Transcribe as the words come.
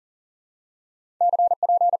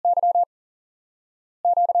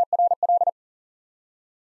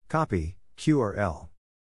Copy, QRL.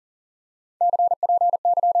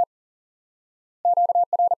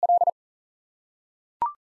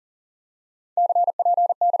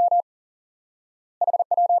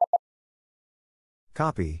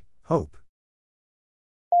 Copy, hope.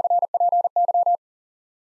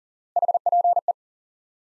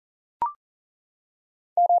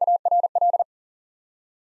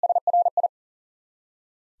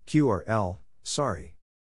 QRL, sorry.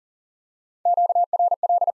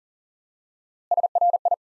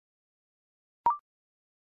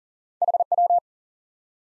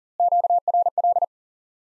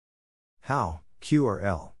 How,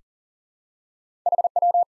 QRL.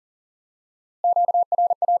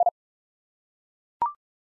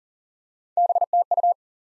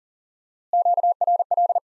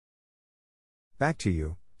 Back to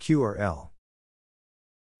you, QRL.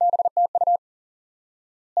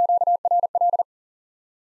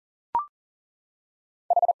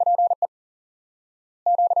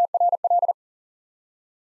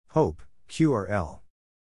 Hope, QRL.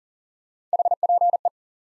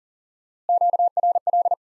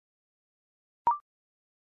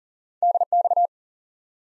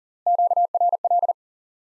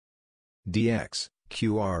 DX,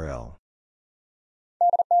 QRL.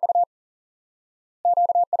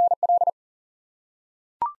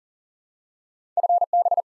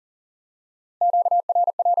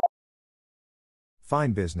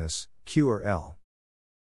 Fine business, QRL.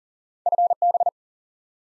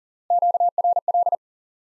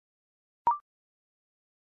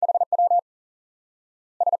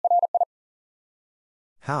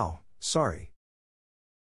 How, sorry.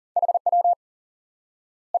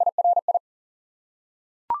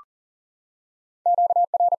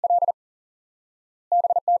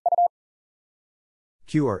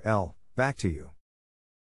 QRL, back to you.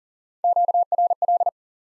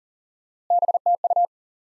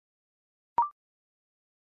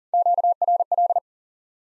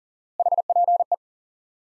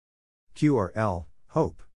 QRL,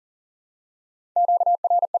 hope.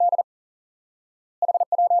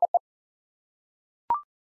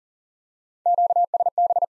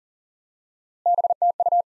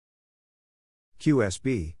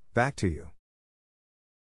 QSB, back to you.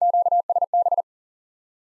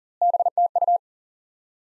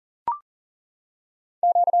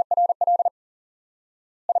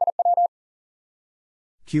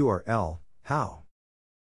 QRL, how?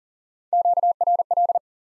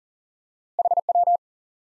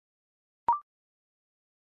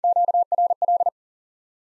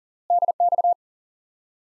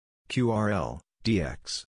 QRL,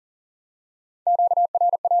 DX.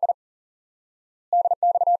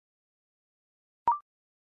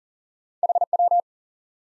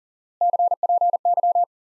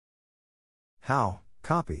 How,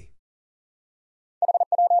 copy.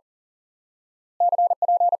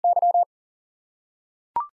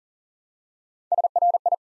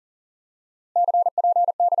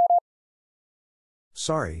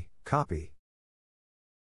 Sorry, copy.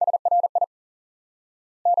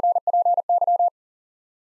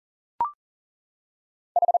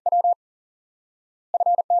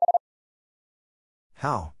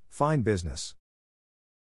 How, fine business.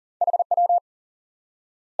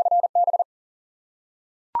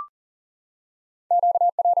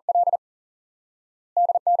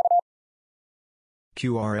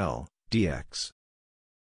 QRL, DX.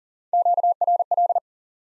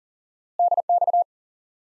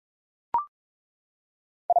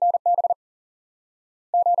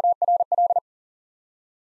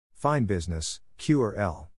 Fine business,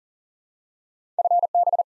 QRL.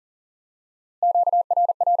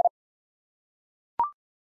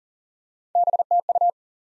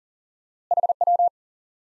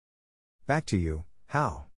 Back to you,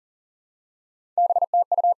 how?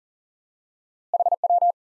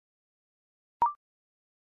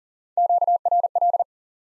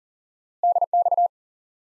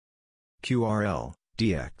 QRL,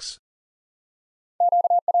 DX.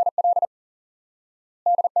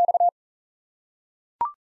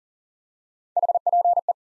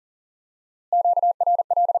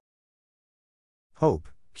 Hope,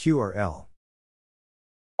 QRL.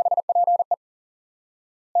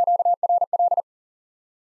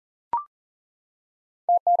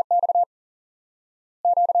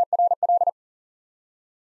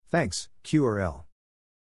 Thanks, QRL.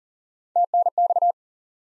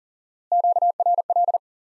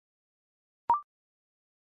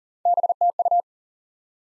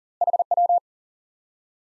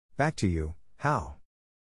 Back to you, how?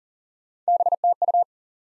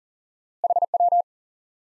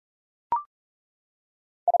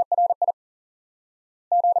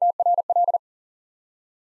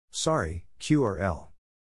 Sorry, QRL.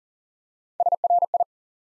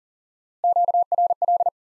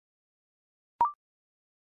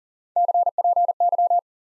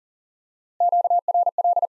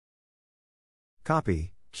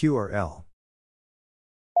 Copy, QRL.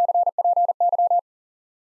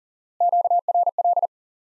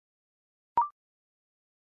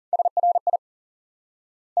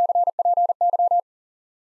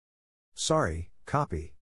 Sorry,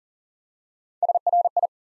 copy.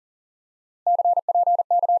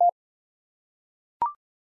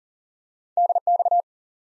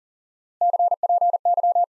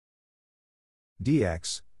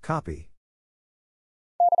 DX, copy.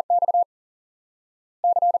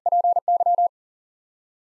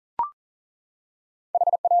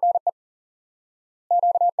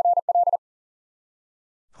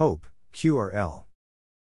 Hope, QRL.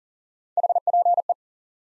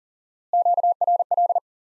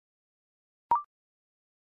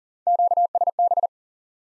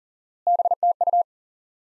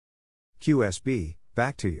 QSB,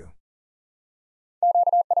 back to you.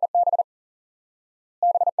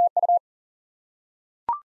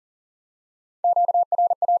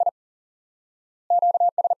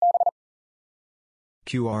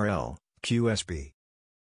 QRL, QSB.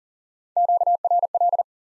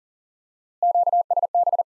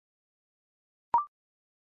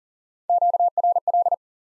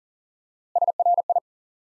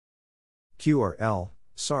 QRL,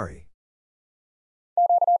 sorry.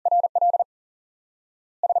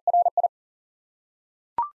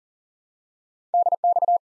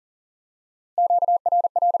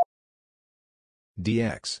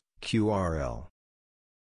 DX, QRL.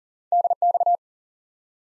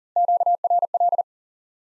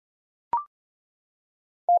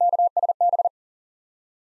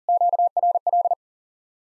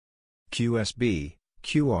 QSB,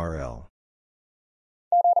 QRL.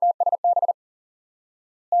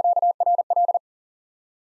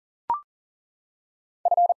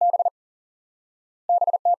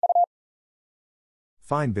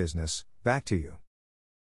 Fine business, back to you.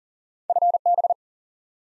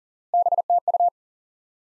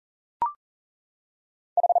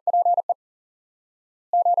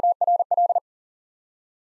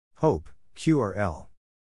 Hope, QRL.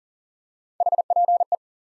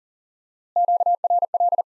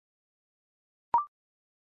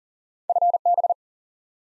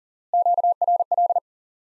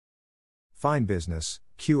 Fine business,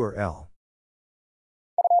 QRL.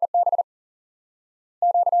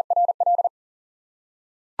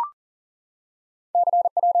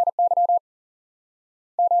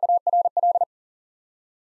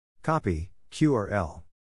 Copy, QRL.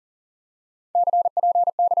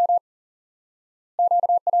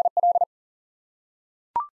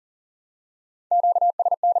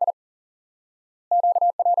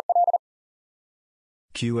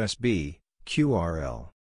 QSB, QRL.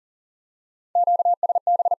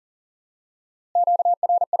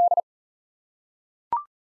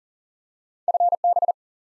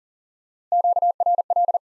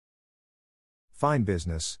 Fine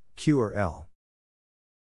business, QRL.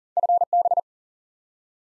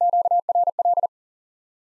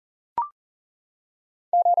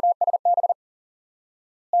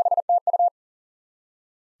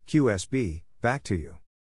 QSB, back to you.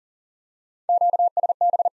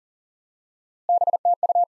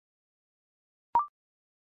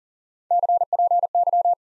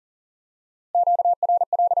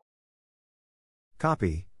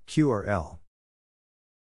 Copy, QRL.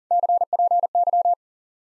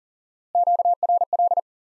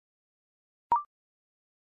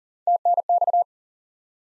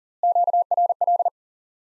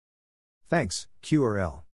 Thanks,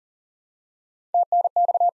 QRL.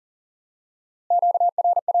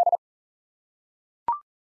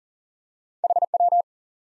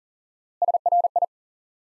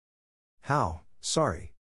 How,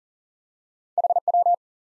 sorry.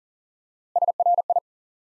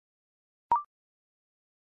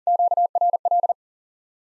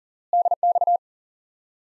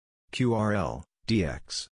 QRL,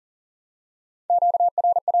 DX.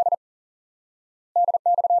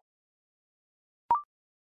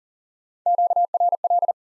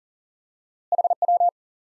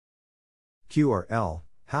 QRL,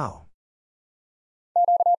 how?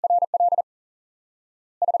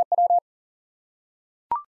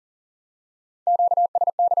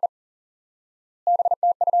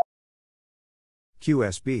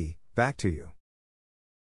 QSB, back to you.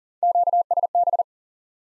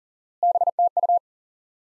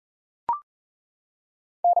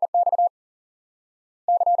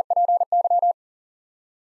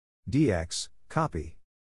 DX, copy.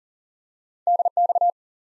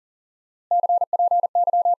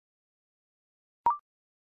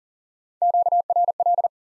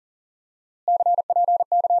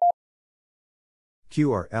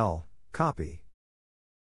 QRL, copy.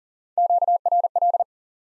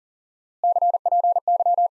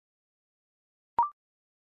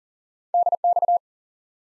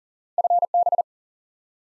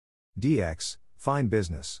 DX, fine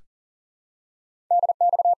business.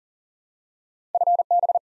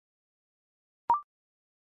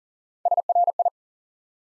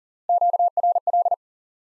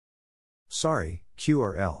 Sorry,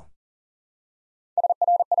 QRL.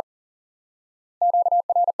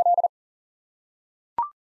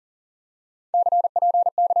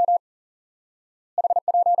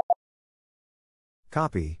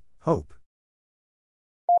 Copy, hope.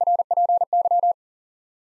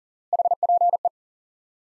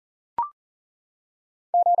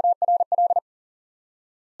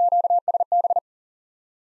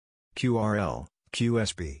 QRL,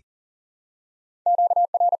 QSB.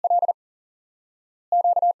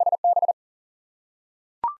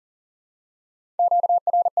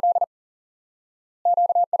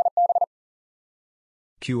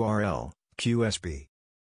 QRL, QSB.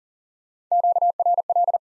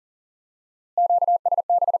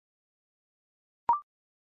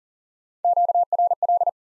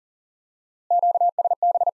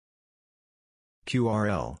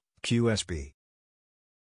 QRL, QSB.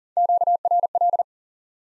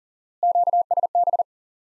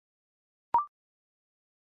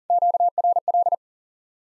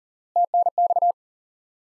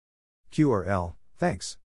 QRL,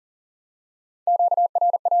 thanks.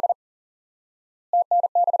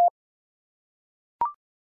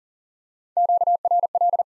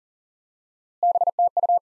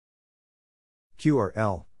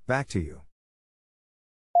 QRL, back to you.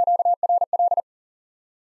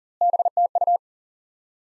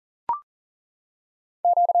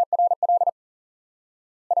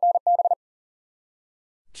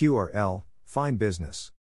 QRL, fine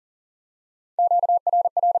business.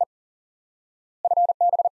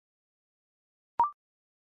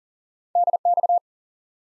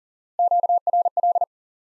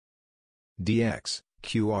 DX,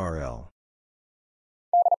 QRL.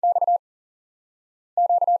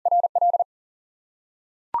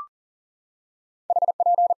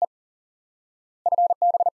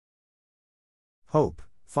 Hope,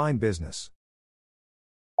 fine business.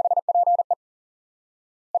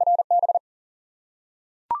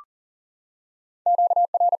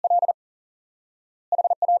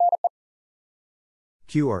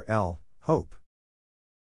 QRL, hope.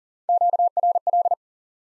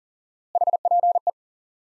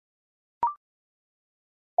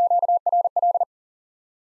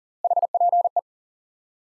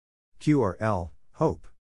 QRL, hope.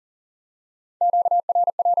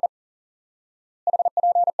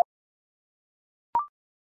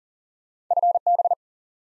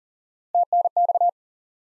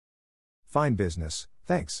 Fine business,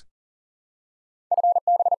 thanks.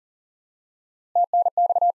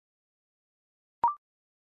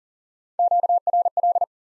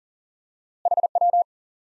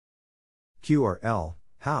 QRL,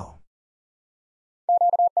 how?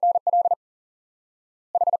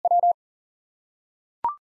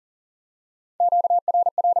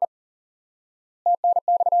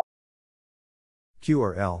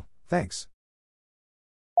 QRL, thanks.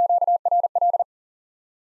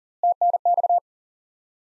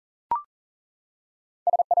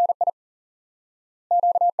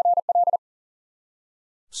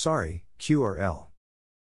 Sorry, QRL.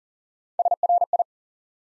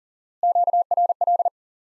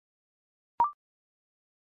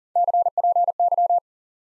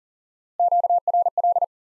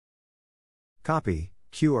 Copy,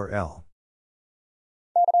 QRL.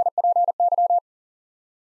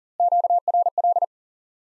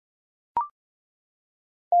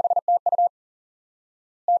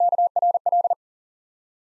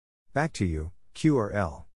 Back to you,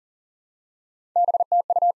 QRL.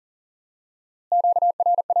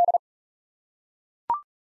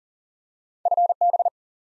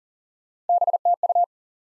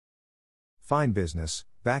 Fine business,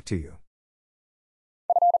 back to you.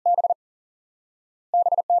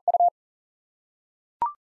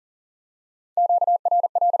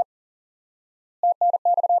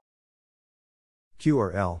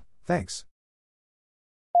 QRL, thanks.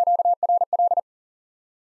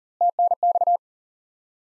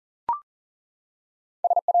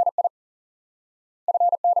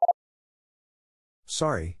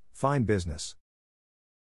 Sorry, fine business.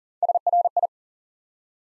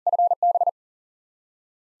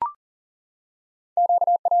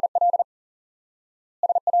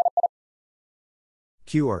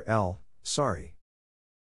 QRL, sorry.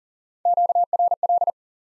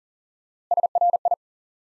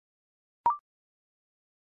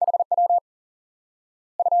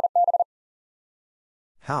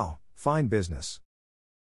 How, fine business.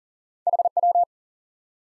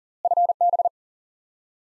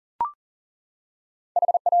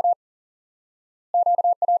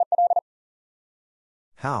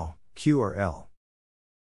 How, QRL.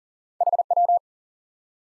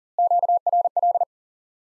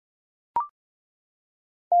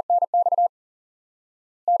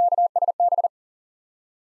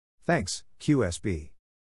 Thanks, QSB.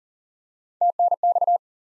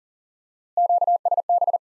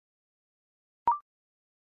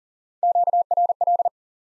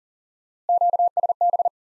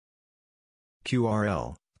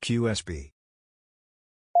 QRL, QSB.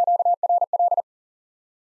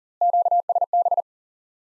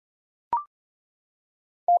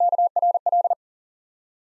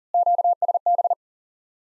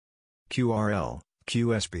 QRL,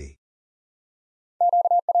 QSB.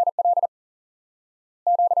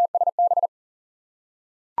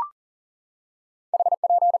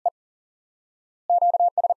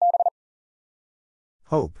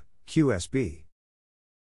 Hope, QSB.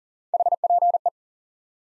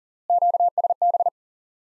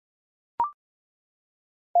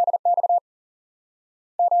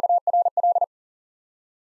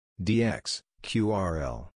 DX,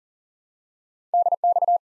 QRL.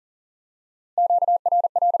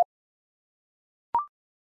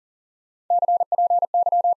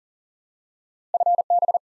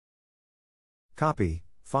 Copy,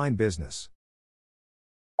 fine business.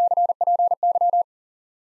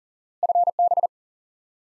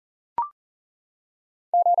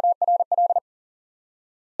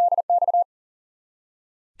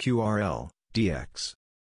 QRL, DX.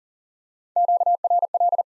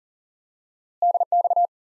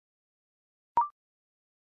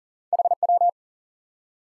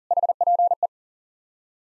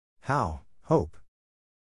 How, hope.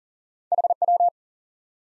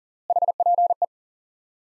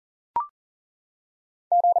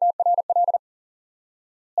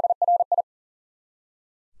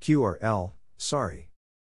 QRL, sorry.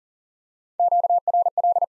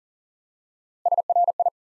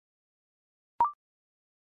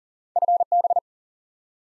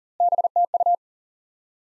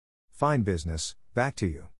 Fine business, back to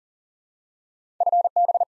you.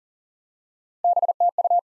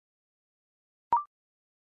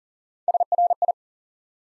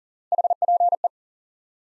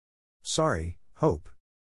 Sorry, hope.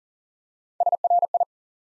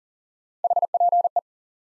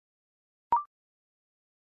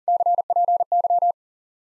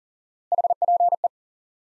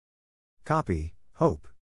 Copy, hope.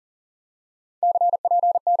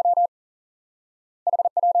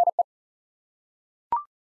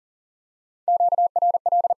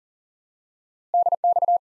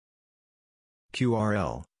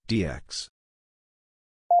 QRL, DX.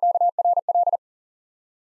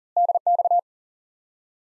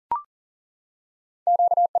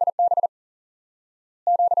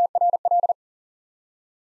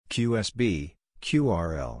 QSB,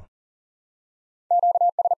 QRL.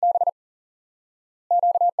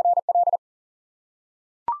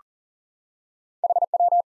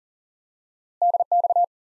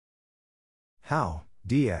 How,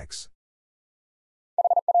 DX.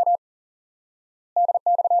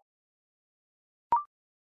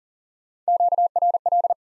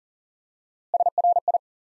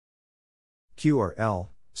 QRL,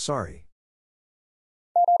 sorry.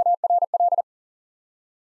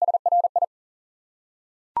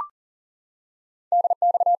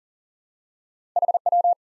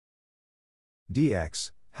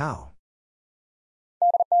 DX, how.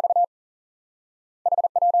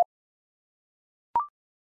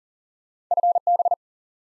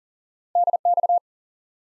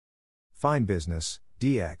 Fine business,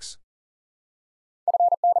 DX.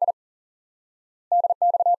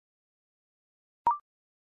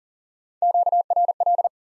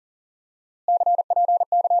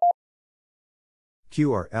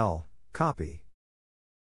 QRL, copy.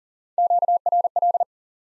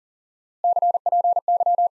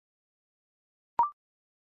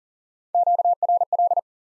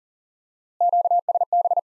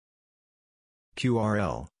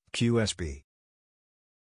 QRL, QSB.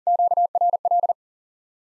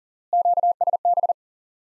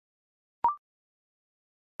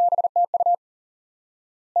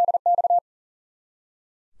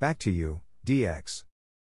 Back to you, DX.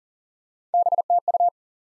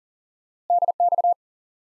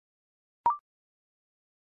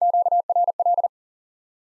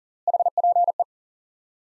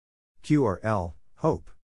 QRL, hope.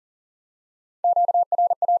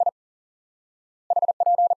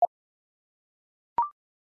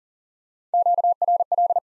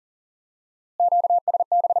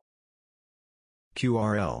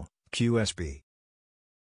 QRL, QSB.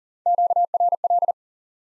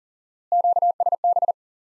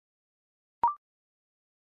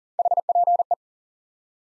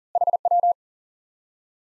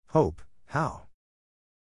 Hope, how?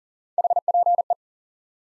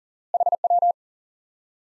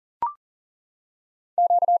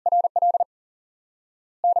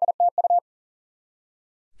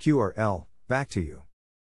 QRL, back to you.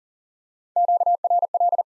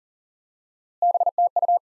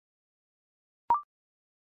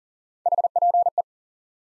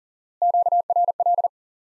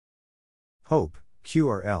 Hope,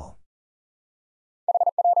 QRL.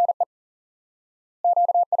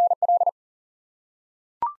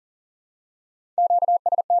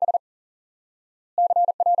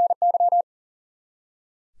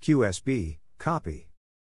 QSB, copy.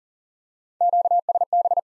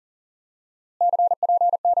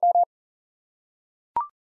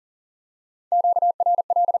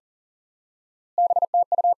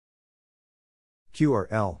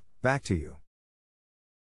 QRL, back to you.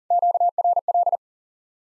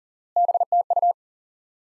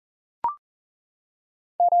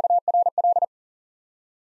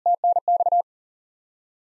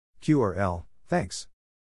 QRL, thanks.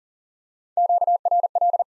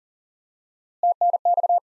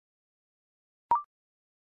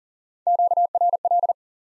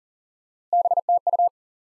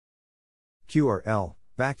 QRL,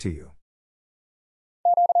 back to you.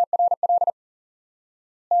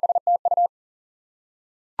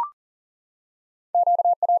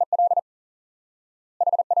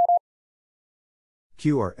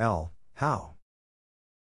 QRL, how?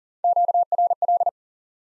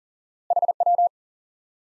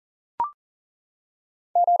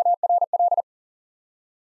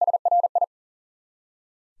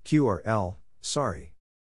 QRL, sorry.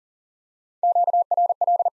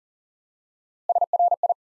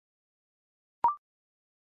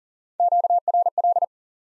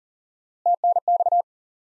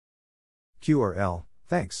 QRL,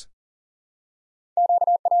 thanks.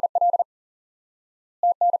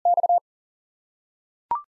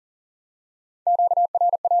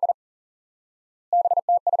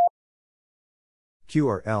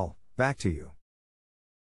 QRL, back to you.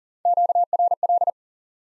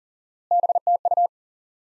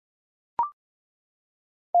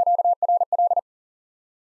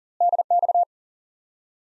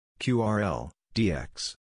 QRL,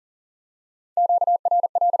 DX.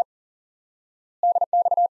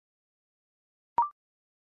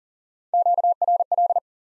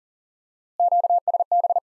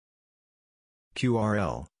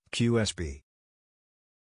 QRL, QSB.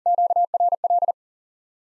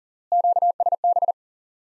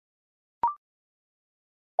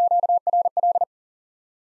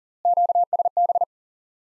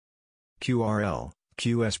 QRL,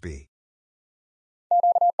 QSB.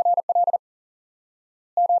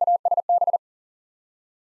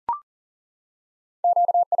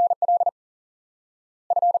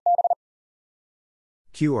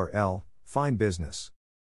 QRL, fine business.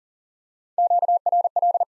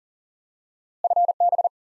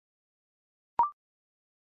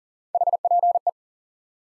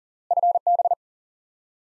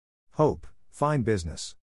 Hope, fine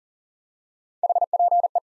business.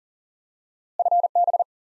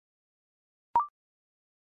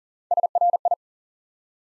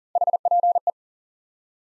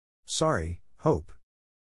 Sorry, hope.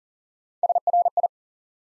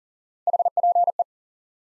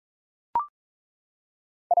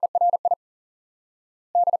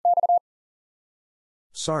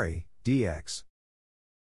 Sorry, DX.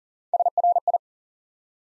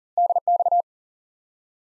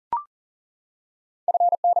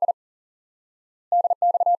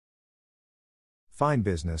 Fine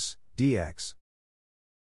business, DX.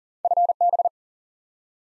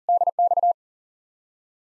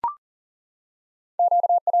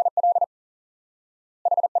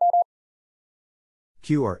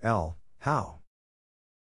 QRL, how?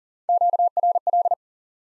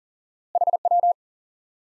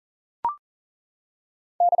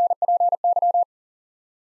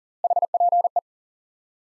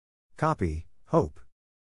 Copy, hope.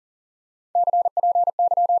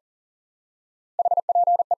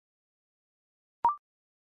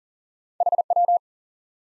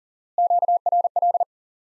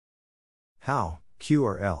 How,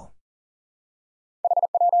 QRL.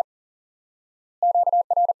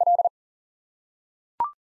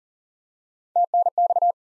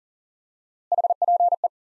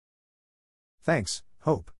 Thanks,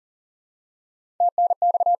 hope.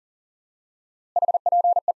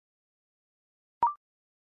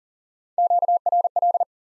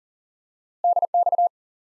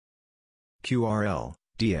 QRL,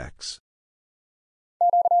 DX.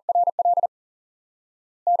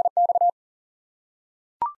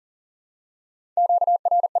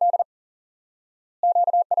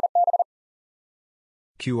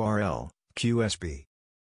 QRL, QSB.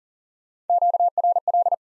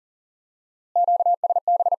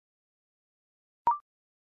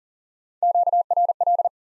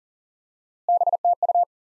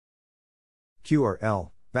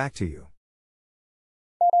 QRL, back to you.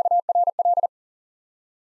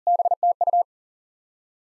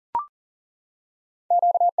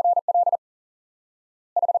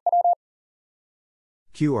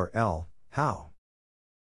 QRL, how?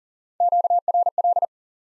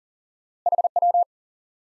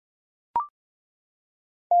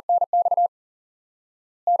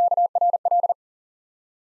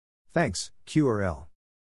 Thanks, QRL.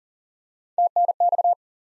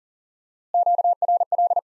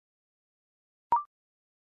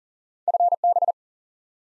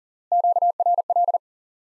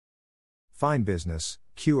 Fine business,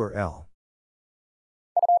 QRL.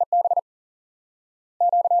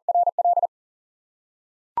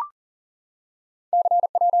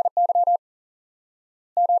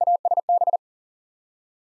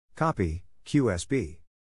 Copy, QSB.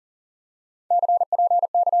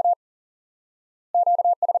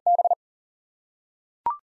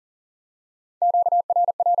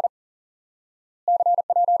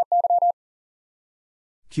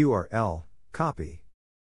 QRL, copy.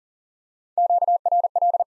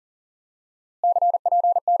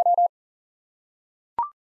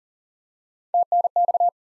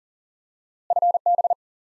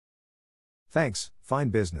 Thanks, fine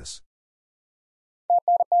business.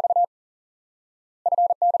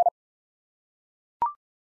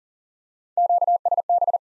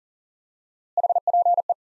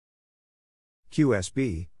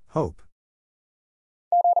 QSB, hope.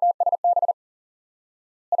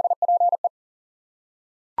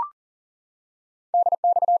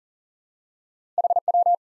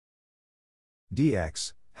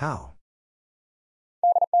 DX, how?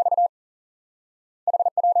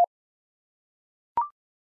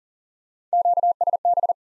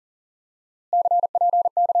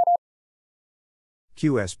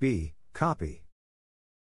 QSB, copy.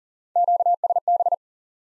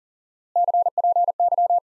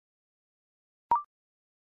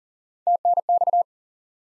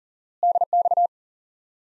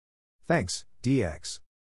 Thanks, DX.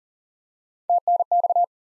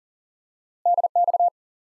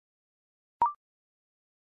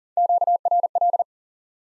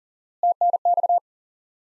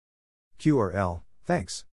 QRL,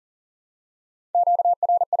 thanks.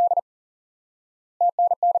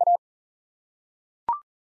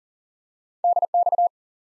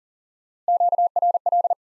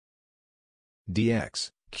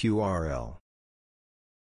 DX, QRL.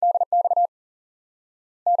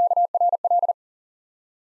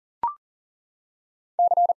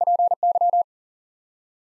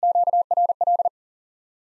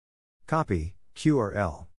 Copy,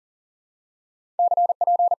 QRL.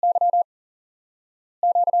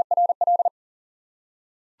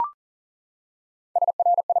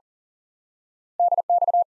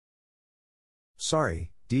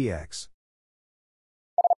 Sorry, DX.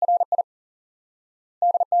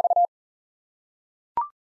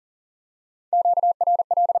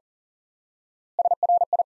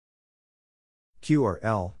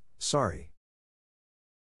 QRL, sorry.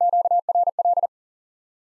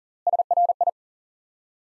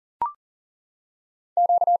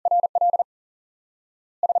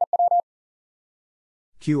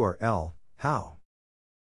 QRL, how?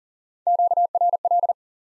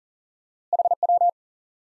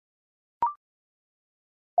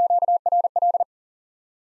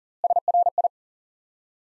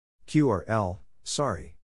 QRL,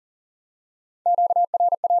 sorry.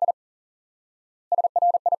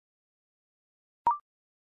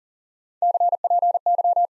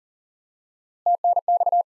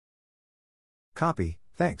 Copy,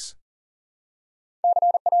 thanks.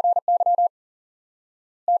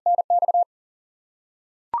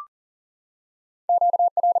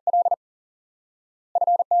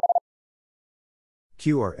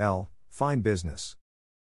 QRL, fine business.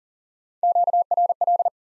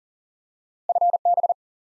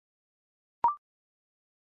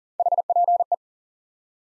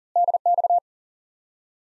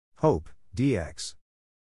 Hope, DX.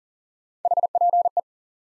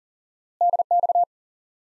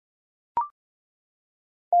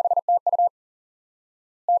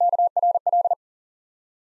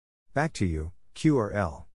 Back to you,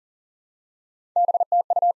 QRL.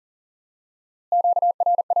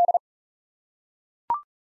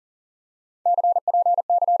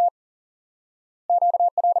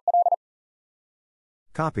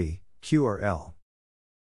 Copy, QRL.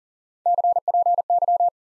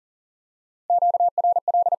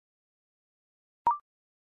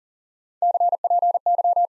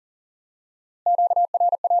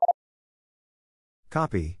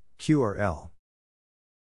 Copy, QRL.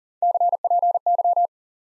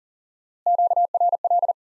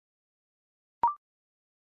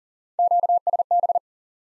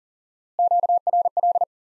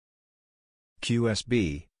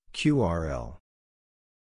 QSB, QRL.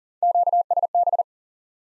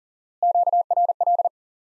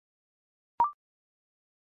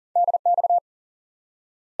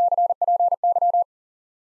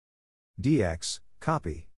 DX,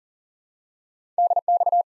 copy.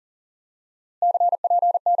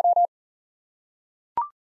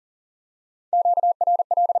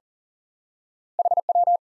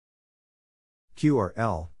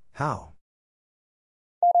 QRL, how.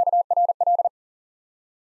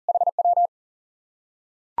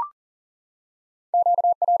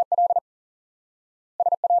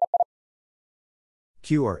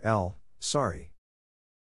 QRL, sorry.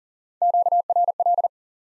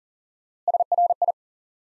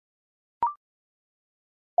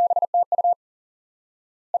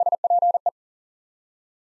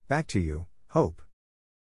 Back to you, hope.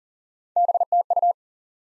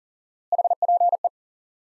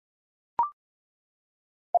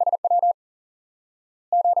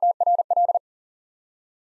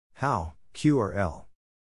 How, QRL.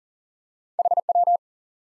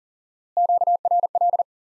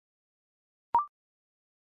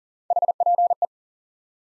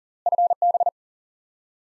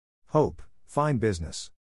 Hope, fine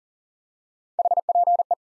business.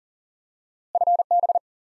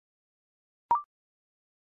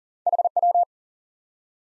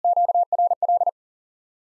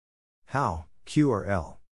 How,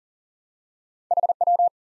 QRL.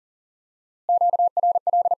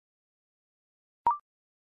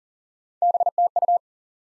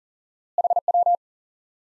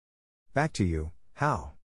 Back to you,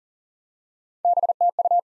 how.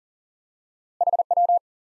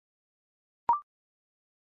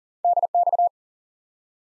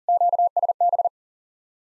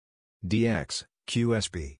 DX,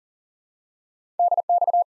 QSB.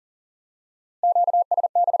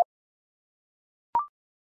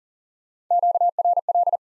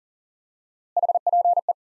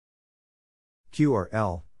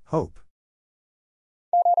 QRL, hope.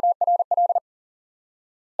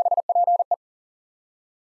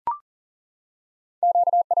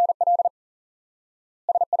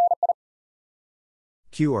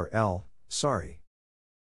 QRL, sorry.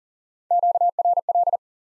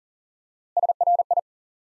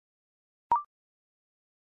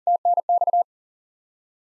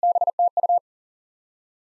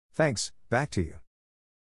 Thanks, back to you.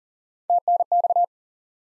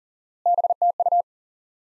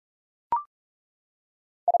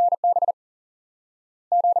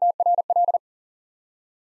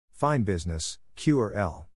 Fine business,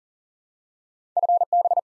 QRL.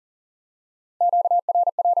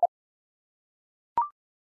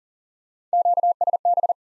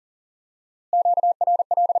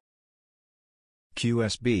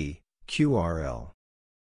 QSB, QRL.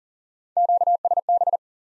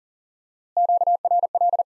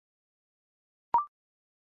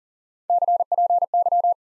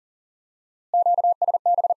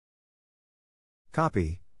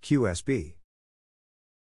 Copy, QSB.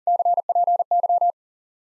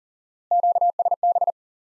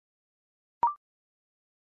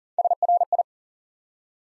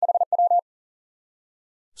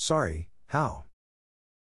 Sorry, how?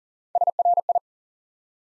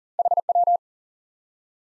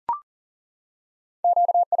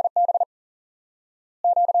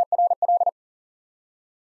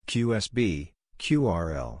 QSB,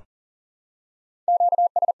 QRL.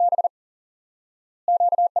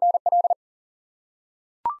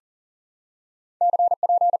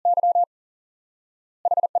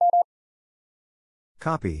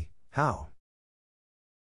 Copy, how?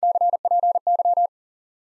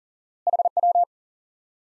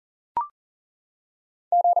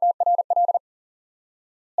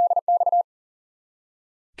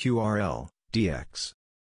 QRL, DX.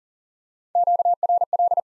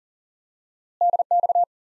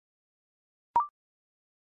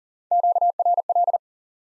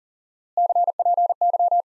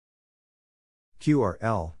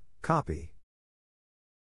 QRL, copy.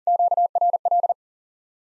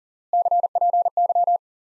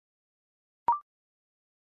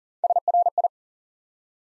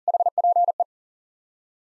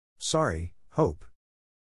 Sorry, hope.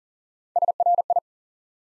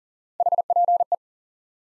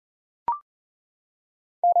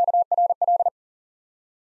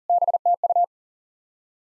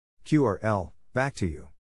 QRL, back to you.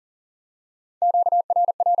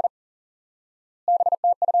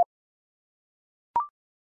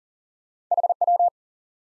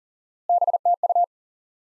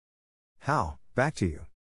 How, back to you.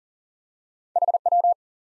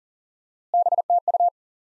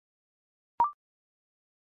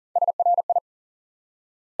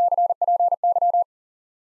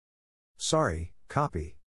 Sorry,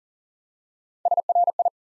 copy.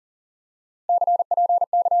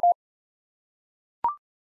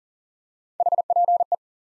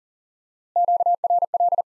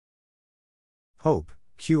 Hope,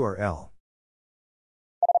 QRL.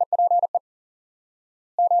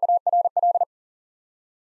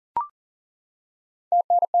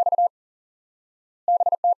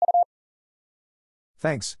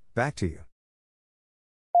 Thanks, back to you.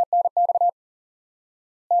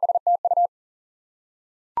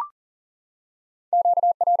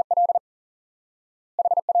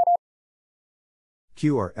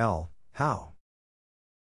 QRL, how?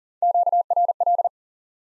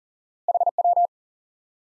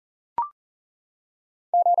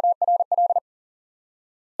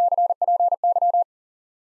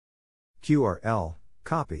 QRL,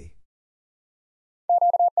 copy.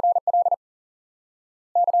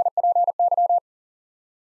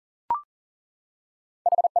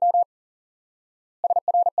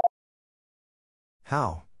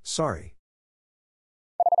 How, sorry.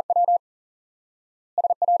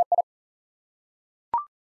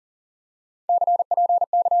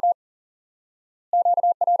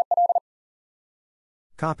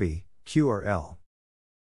 Copy, QRL.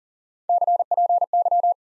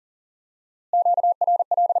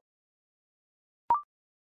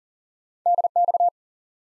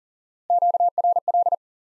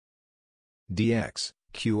 DX,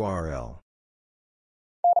 QRL.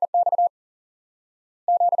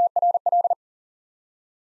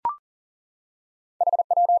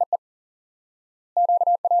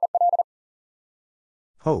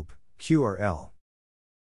 Hope, QRL.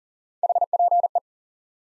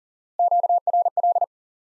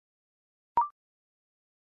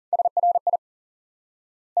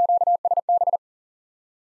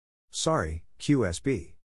 Sorry,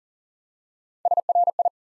 QSB.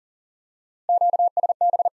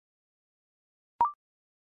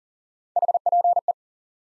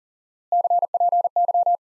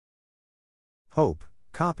 Hope,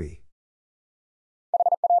 copy.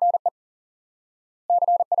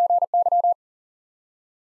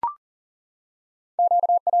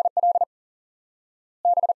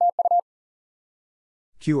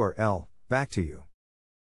 QRL, back to you.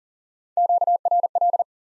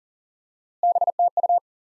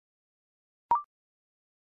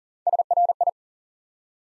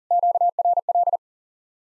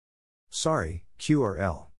 Sorry,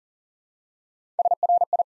 QRL.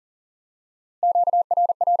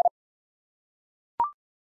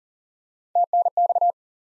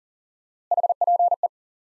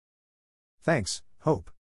 Thanks,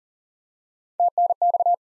 Hope.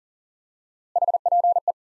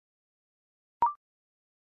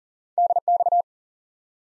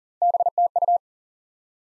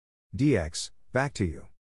 DX, back to you.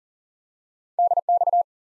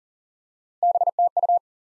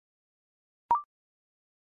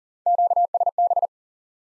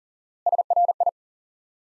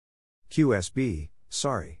 QSB,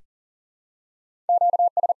 sorry.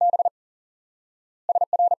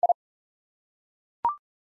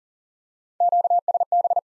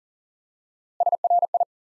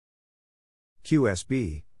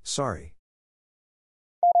 QSB, sorry.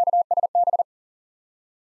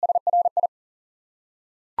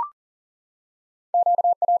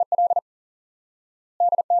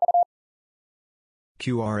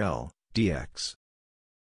 QRL, DX.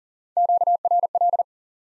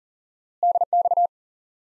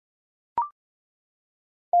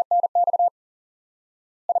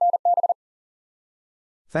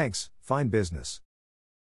 Thanks, fine business.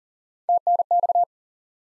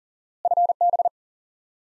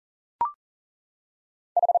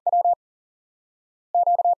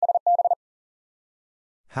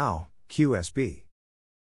 How, QSB.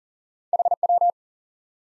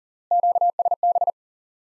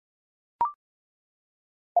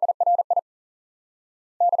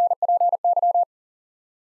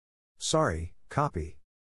 Sorry, copy.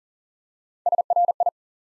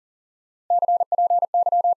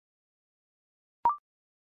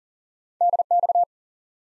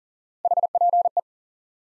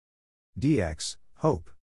 DX,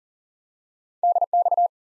 Hope.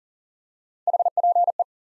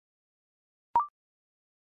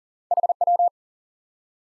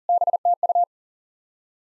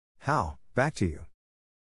 How, back to you.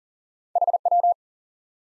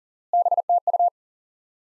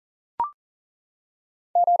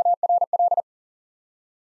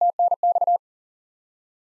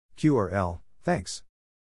 QRL, thanks.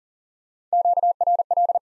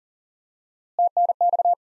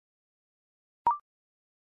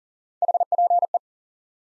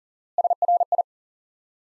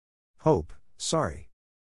 Hope, sorry.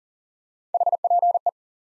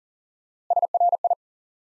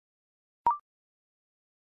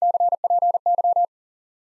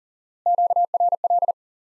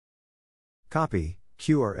 Copy,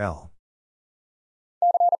 QRL.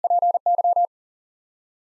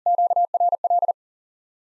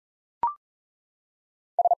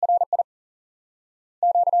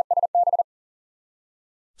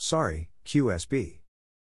 Sorry, QSB.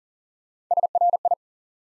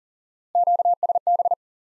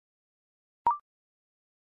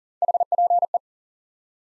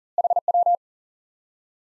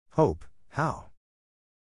 Hope, how?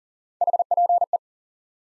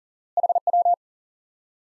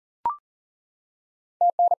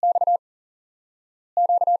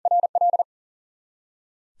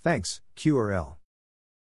 Thanks, QRL.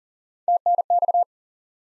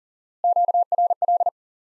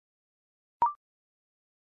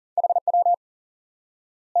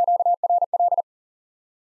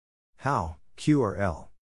 How, QRL.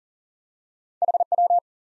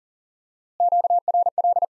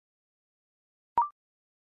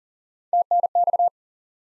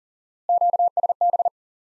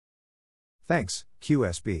 Thanks,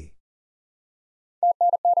 QSB.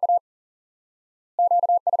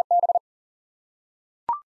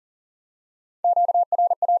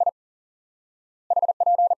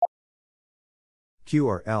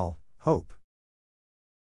 QRL, hope.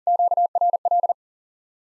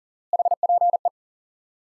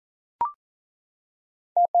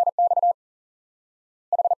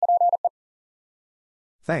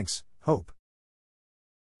 Thanks, hope.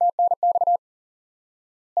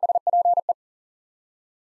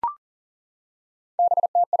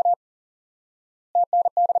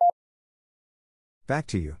 Back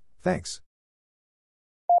to you, thanks.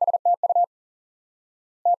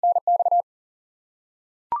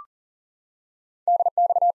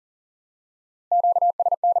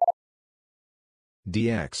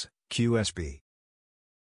 DX, QSB.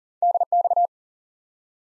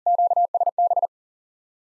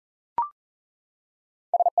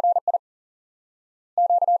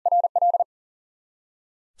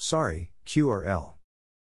 Sorry, QRL.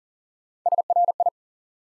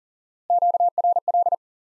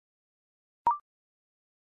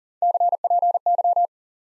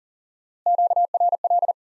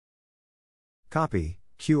 Copy,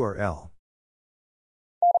 QRL.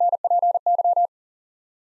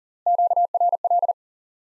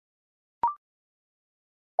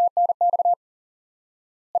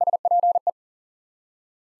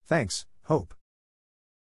 Thanks, hope.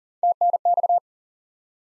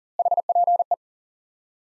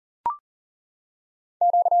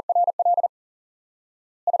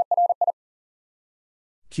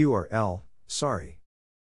 QRL, sorry.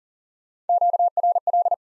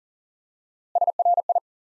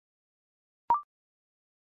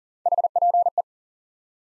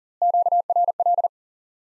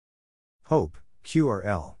 Hope,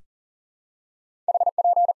 QRL.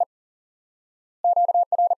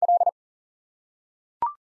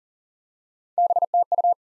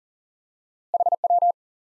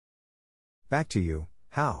 Back to you,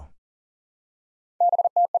 how?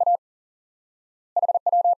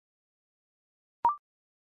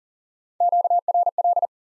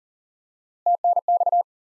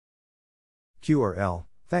 QRL,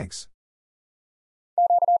 thanks.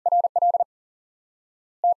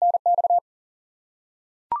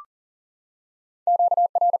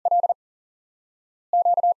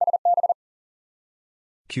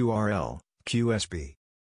 QRL, QSB.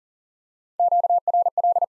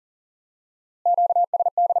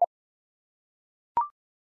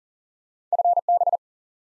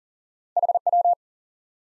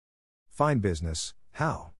 Fine business,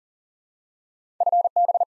 how?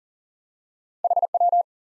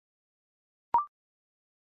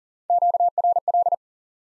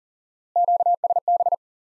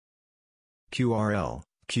 QRL,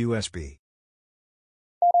 QSB.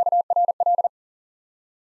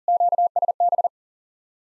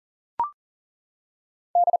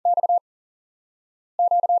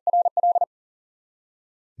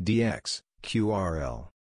 DX, QRL.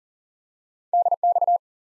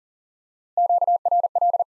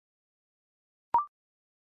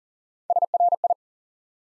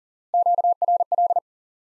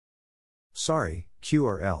 Sorry,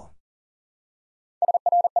 QRL.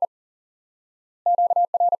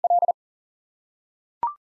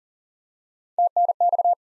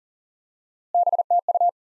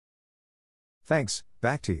 Thanks,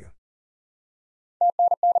 back to you.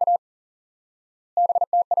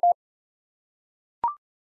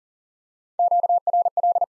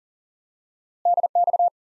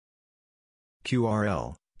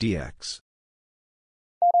 QRL, DX.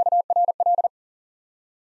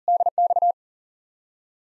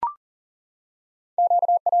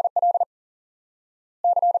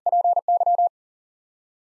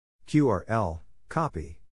 QRL,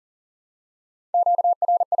 copy.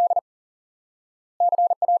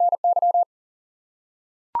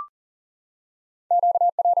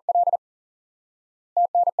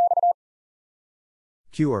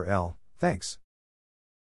 QRL, thanks.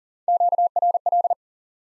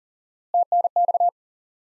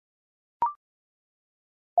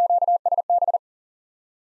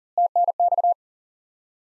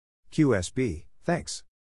 QSB, thanks.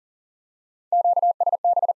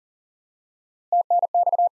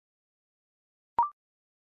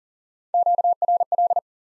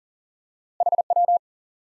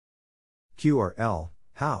 QRL,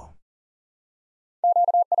 how?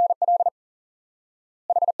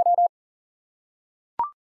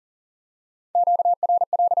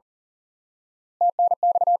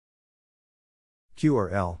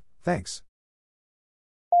 QRL, thanks.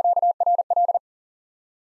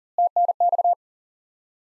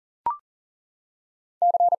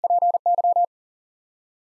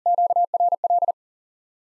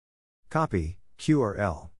 Copy,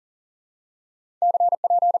 QRL.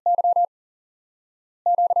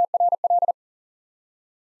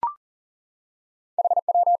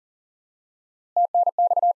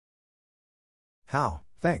 How,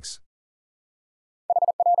 thanks.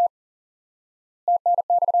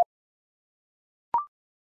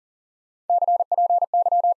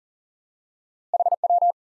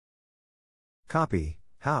 Copy,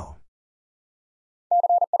 how?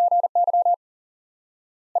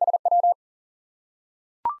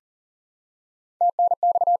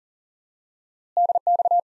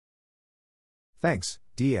 Thanks,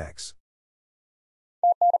 DX.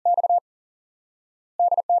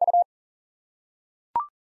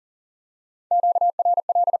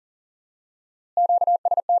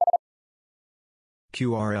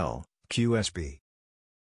 QRL, QSB.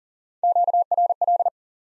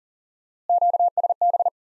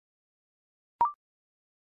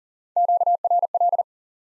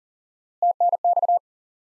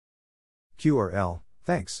 QRL,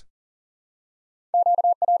 thanks.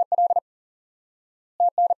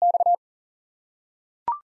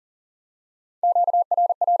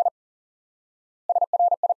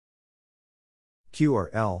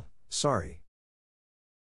 QRL, sorry.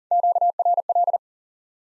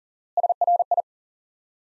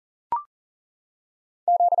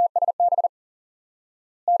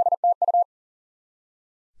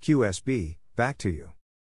 QSB, back to you.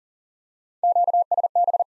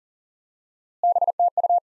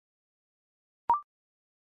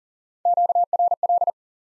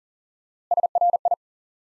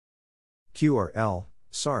 QRL,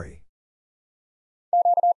 sorry.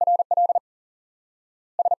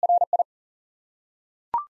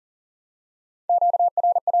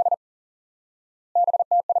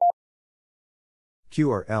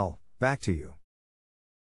 QRL, back to you.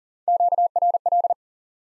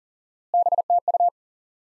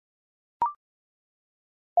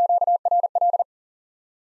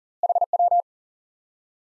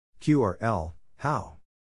 QRL, how?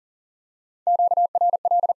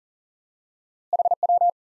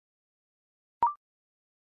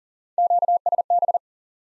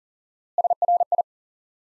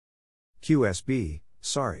 QSB,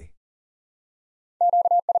 sorry.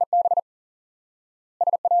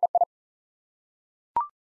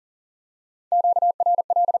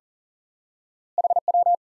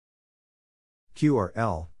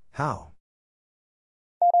 QRL, how?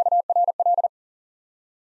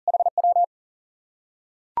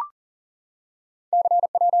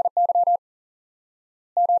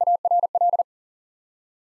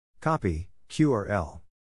 Copy, QRL.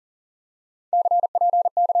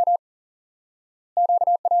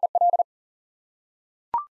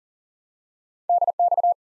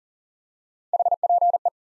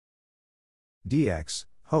 DX,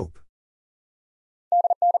 hope.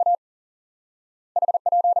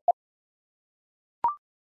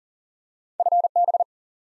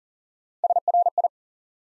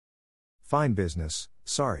 Fine business,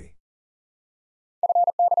 sorry.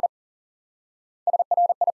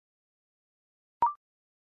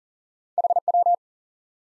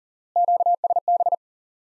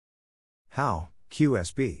 How,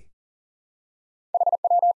 QSB.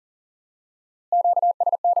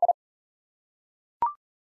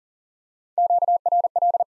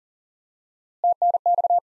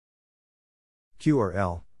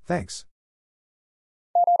 QRL, thanks.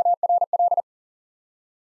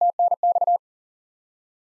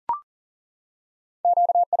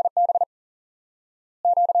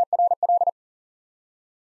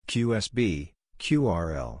 QSB,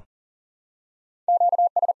 QRL.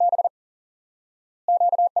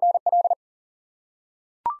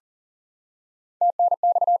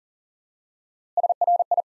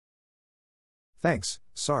 Thanks,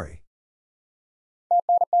 sorry.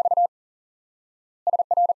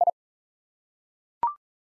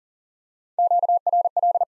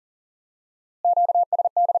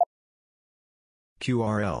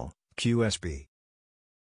 QRL, QSB.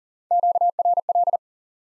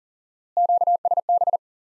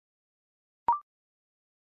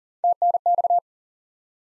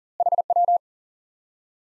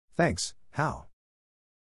 Thanks, how?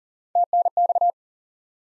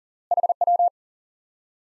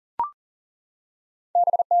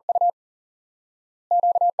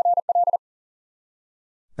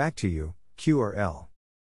 Back to you, QRL.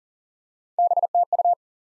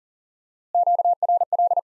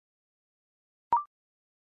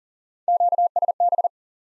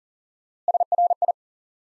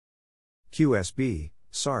 QSB,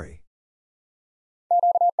 sorry.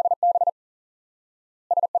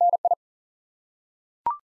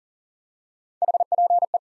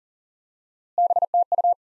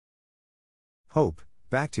 Hope,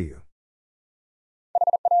 back to you.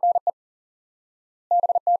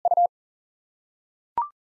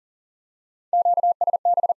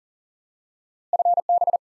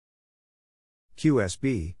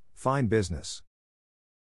 QSB, fine business.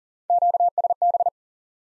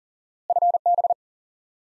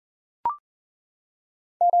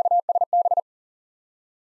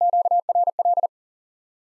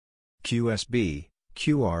 QSB,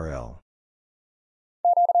 QRL.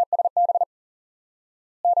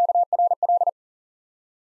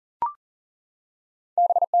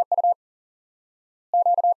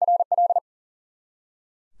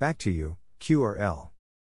 Back to you, QRL.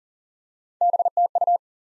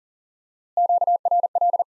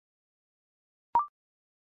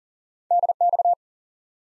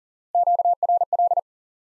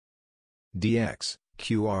 DX,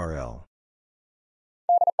 QRL.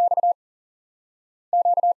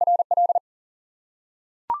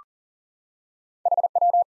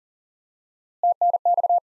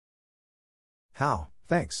 How,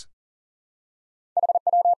 thanks.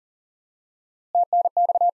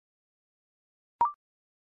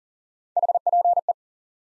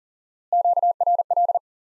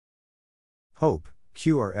 Hope,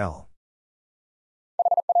 QRL.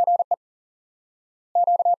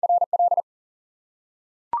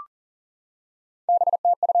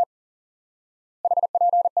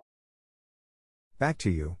 Back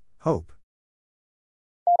to you, Hope.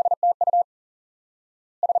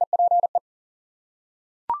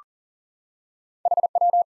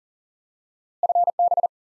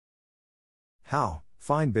 How,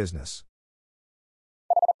 fine business.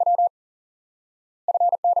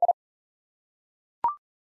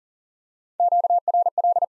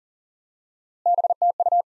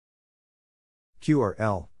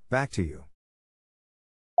 QRL, back to you.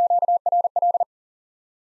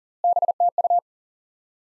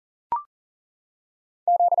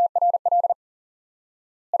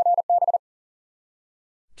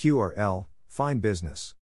 QRL, fine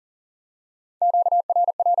business.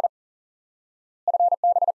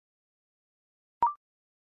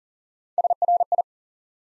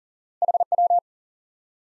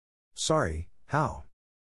 Sorry, how?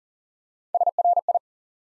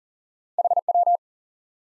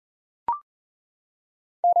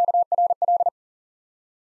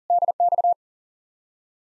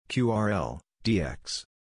 QRL, DX.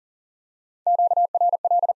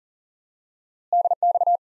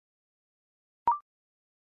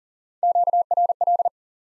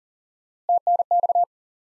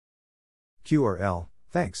 QRL,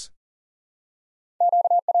 thanks.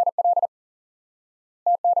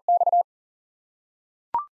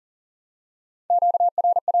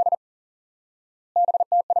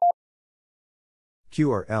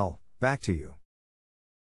 QRL, back to you.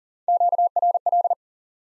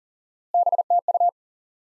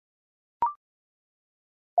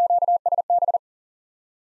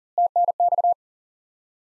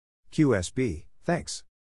 QSB, thanks.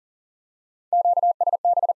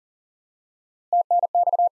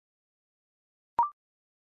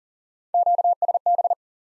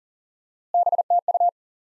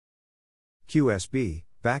 QSB,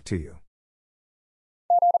 back to you.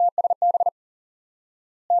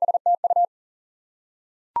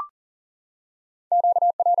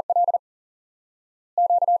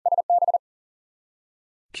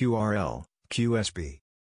 QRL, QSB.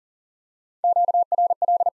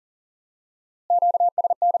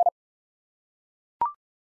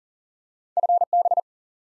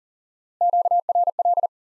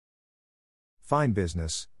 Fine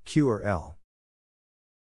business, QRL.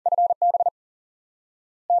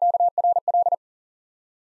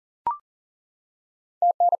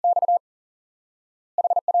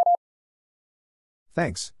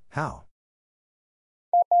 Thanks, how?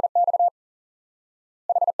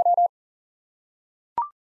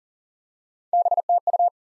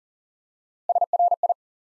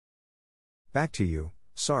 Back to you,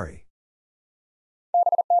 sorry.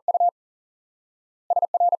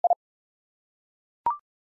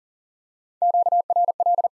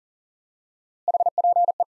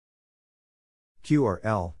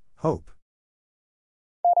 QRL, hope.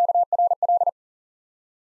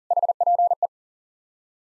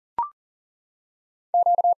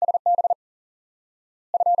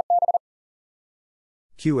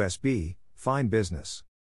 QSB, fine business.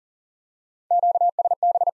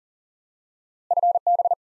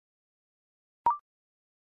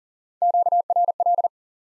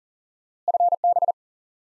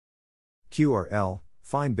 QRL,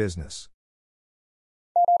 fine business.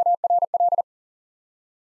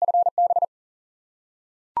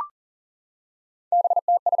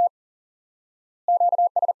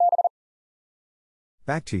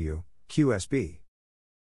 Back to you, QSB.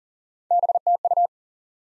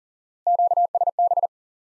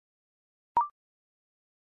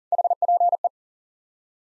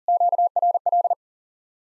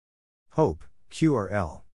 Hope,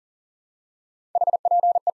 QRL.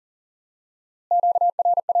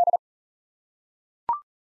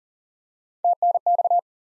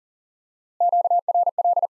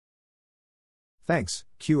 Thanks,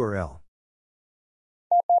 QRL.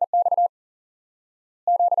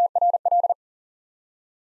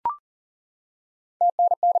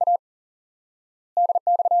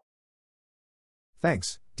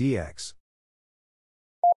 Thanks, DX.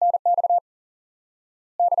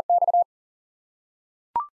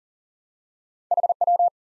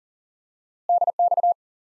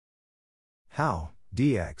 How,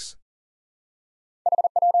 DX.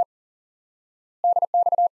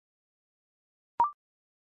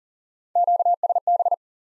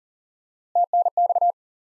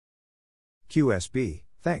 QSB,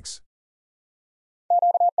 thanks.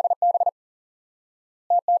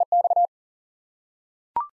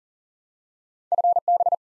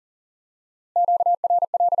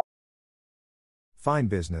 Fine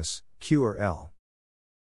business, QRL.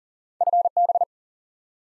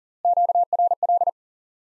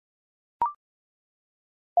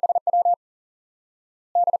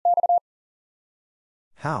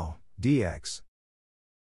 How, DX.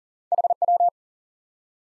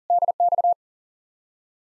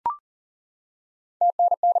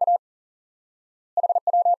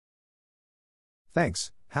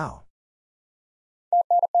 Thanks, how?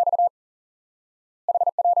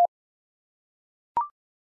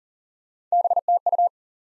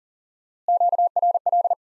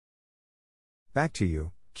 Back to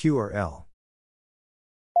you, QRL.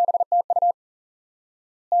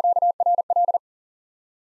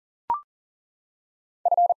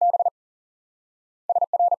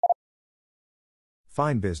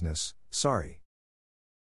 Fine business, sorry.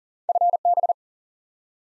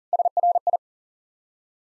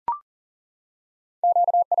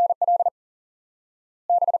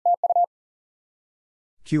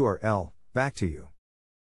 QRL, back to you.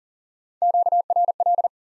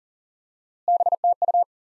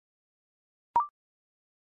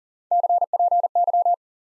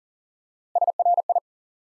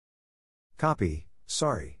 Copy,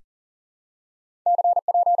 sorry.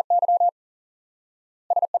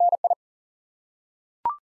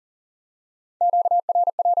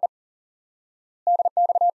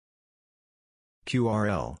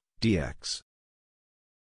 QRL, DX.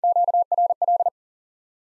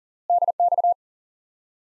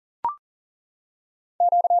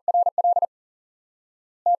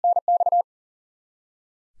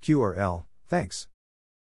 QRL, thanks.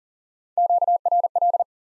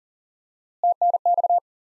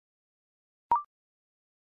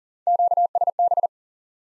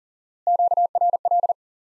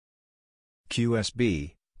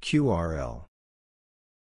 QSB, QRL.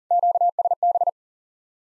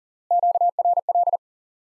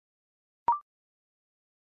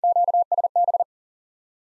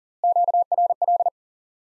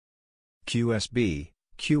 QSB,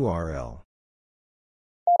 QRL.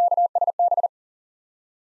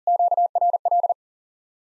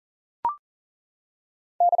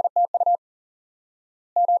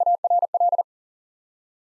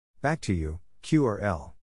 Back to you,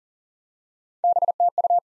 QRL.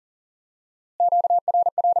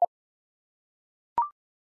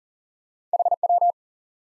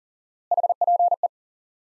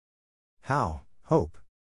 How, hope.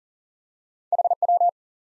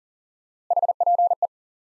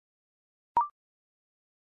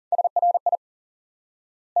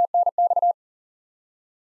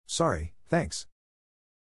 Sorry, thanks.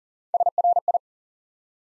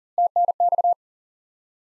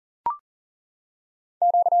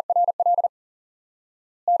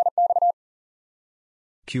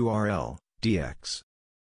 QRL, DX.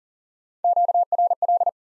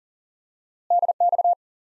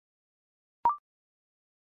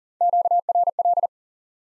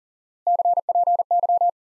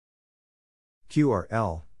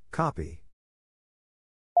 QRL, copy.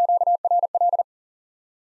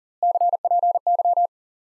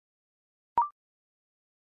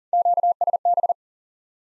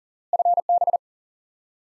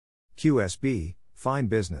 QSB, fine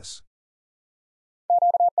business.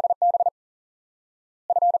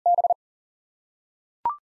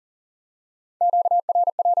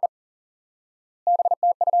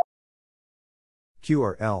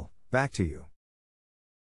 QRL, back to you.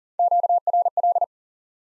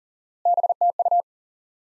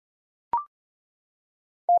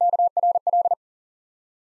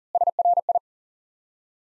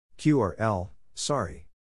 QRL, sorry.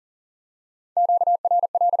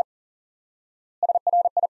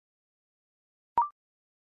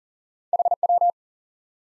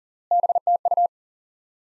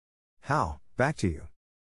 How, back to you.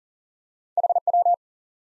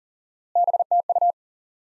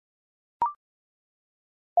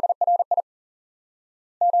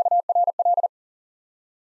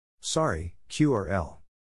 Sorry, QRL.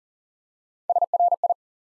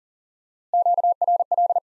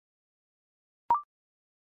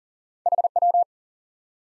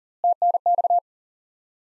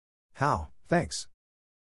 How, thanks.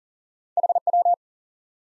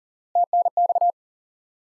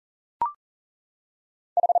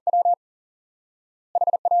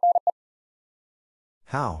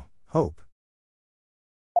 How, hope.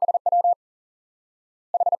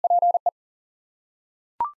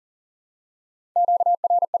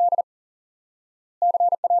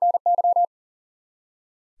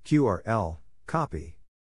 QRL, copy.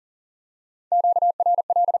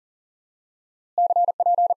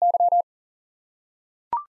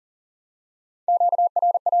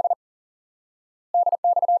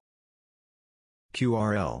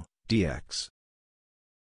 QRL, DX.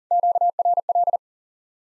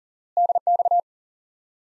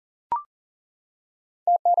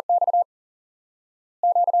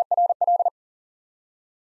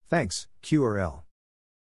 Thanks, QRL.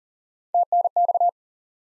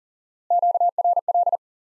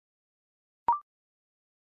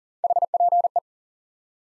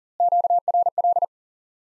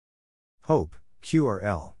 Hope,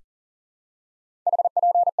 QRL.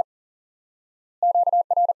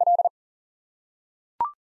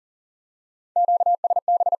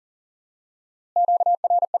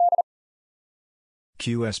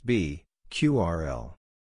 QSB, QRL.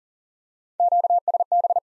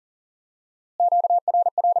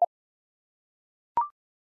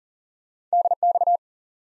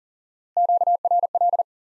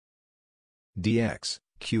 DX,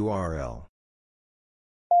 QRL.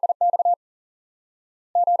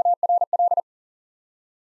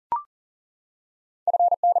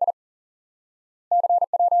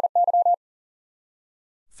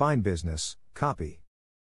 Fine business, copy.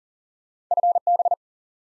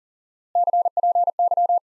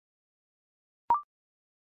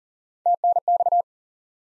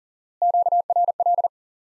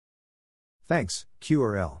 Thanks,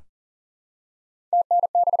 QRL.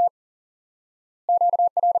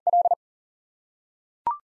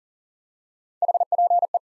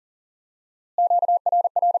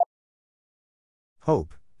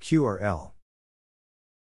 Hope, QRL.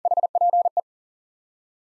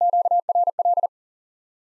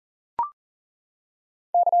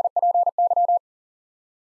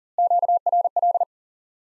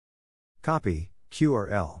 Copy,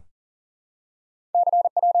 QRL.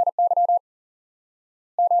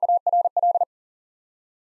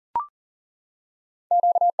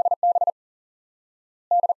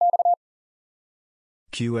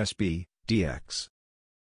 QSB, DX.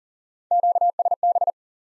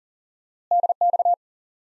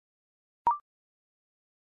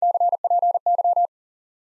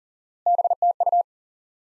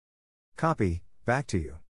 Copy, back to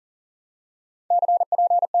you.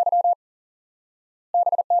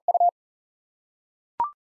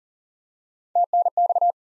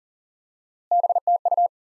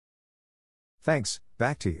 Thanks,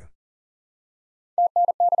 back to you.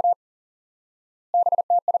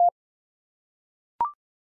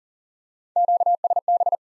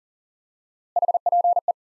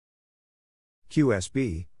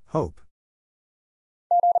 QSB, hope.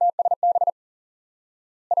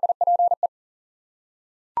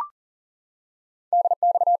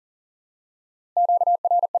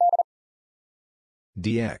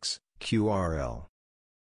 DX, QRL.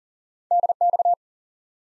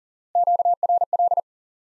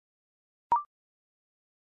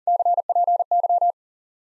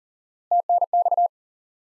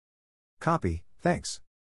 Copy, thanks.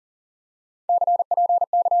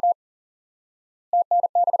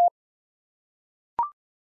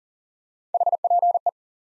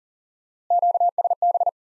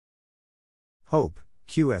 Hope,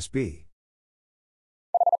 QSB.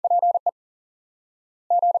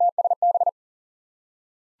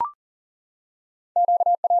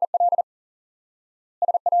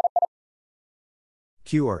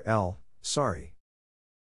 QRL, sorry.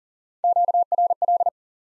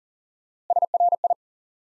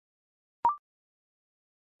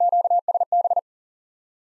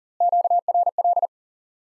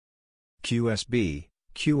 QSB,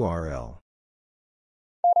 QRL.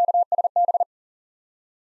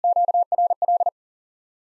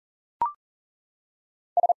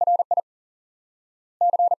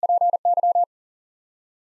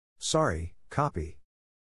 Sorry, copy.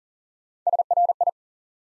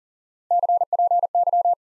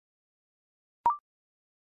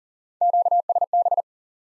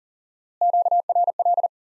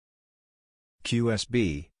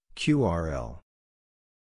 QSB, QRL.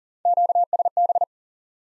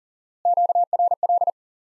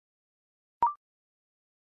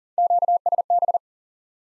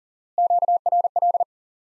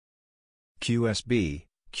 QSB,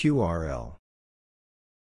 QRL.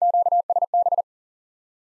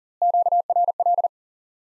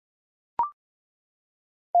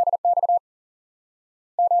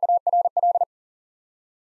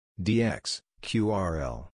 DX,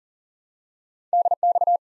 QRL.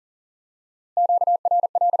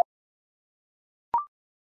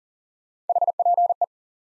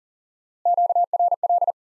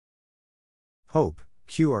 Hope,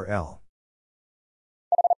 QRL.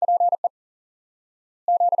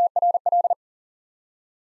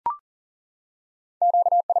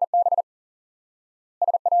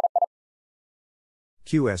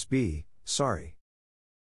 QSB, sorry.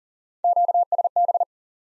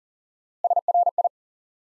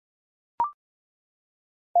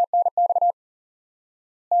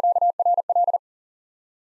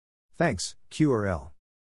 Thanks, QRL.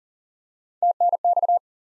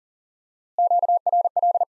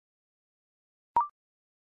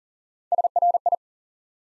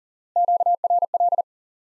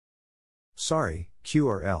 Sorry,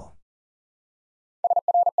 QRL.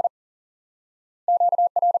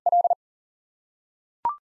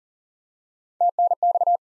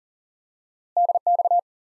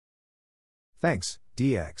 Thanks,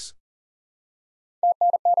 DX.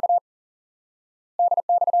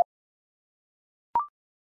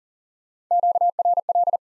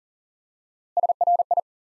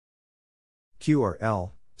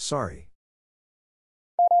 QRL, sorry.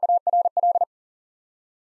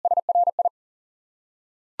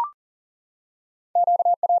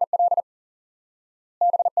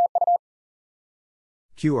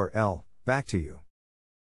 QRL, back to you.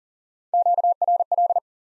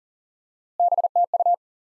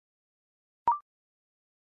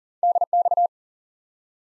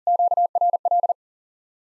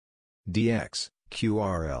 DX,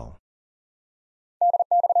 QRL.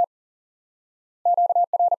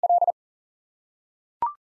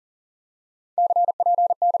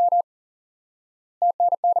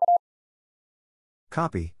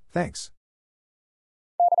 Copy, thanks.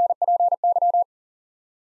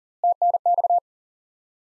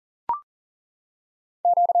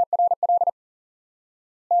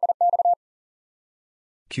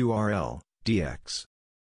 QRL, DX.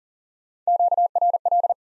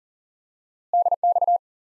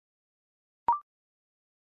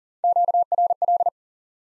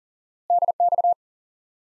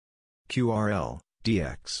 QRL,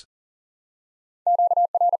 DX.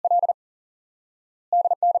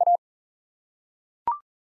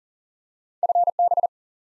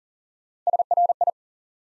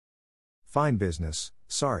 Fine business,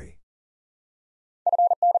 sorry.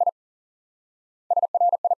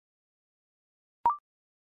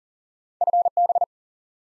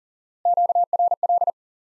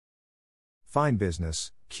 Fine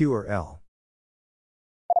business, QRL.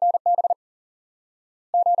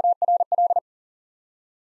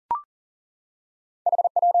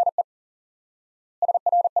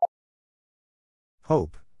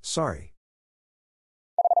 Hope, sorry.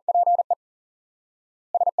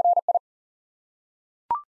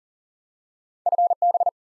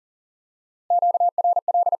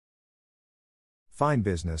 Fine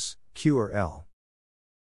business, QRL.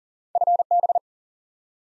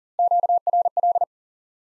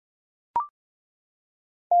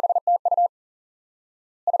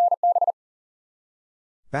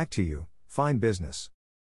 Back to you, fine business.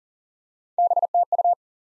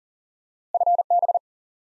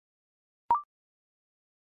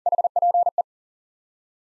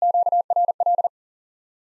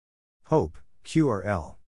 Hope,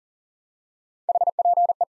 QRL.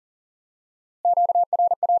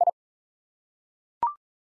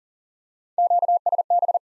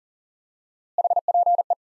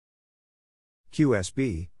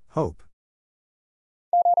 QSB, hope.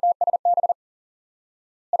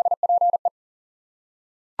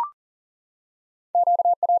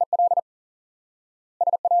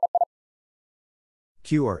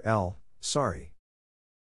 QRL, sorry.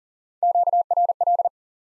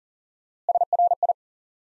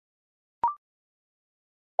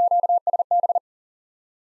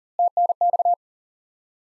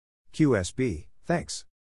 QSB, thanks.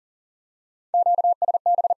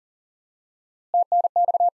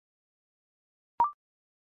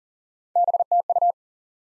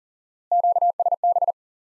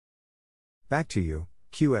 Back to you,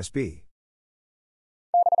 QSB.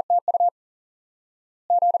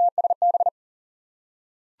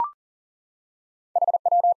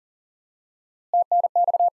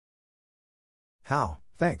 How,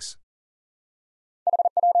 thanks.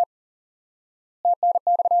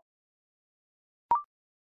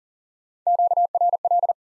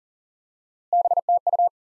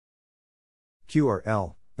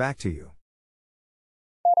 QRL, back to you.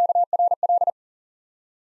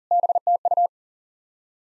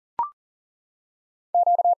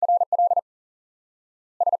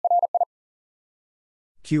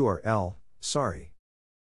 QRL, sorry.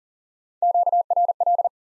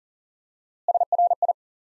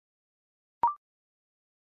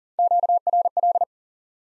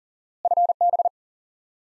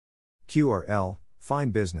 QRL,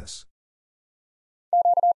 fine business.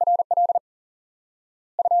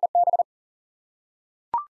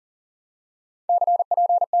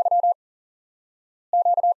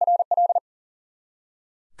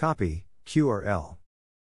 Copy, QRL.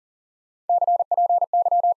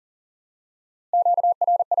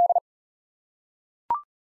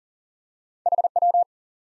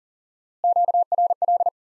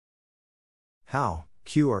 How,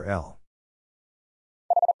 QRL.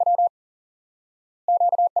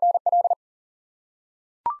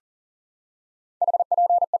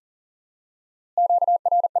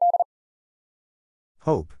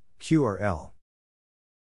 Hope, QRL.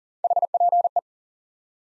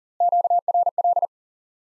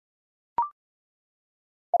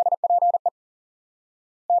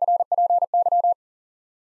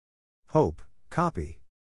 Hope, copy.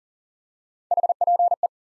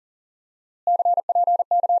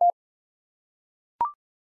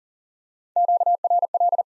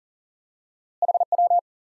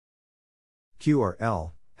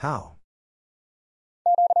 QRL, how.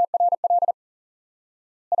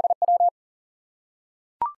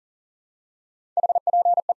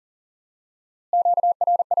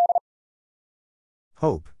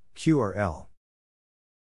 Hope, QRL.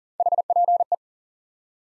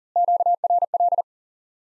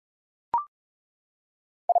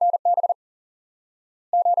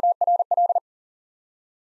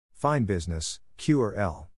 Fine business,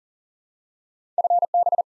 QRL.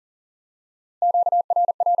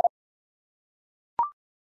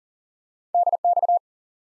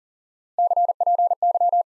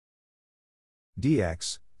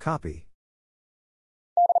 DX, copy.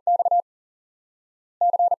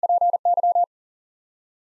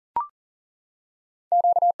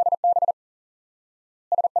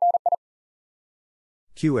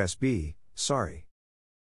 QSB, sorry.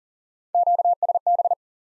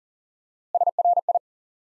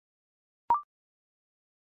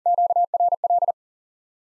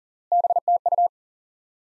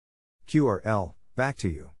 QRL, back to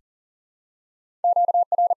you.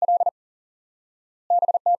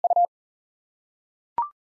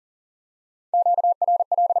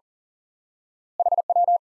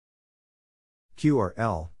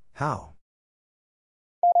 QRL, how.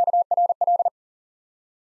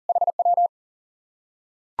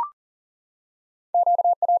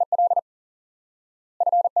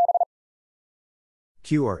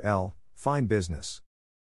 QRL, fine business.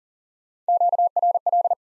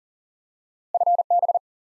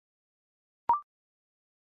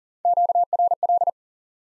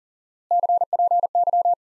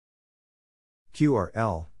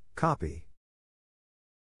 QRL, copy.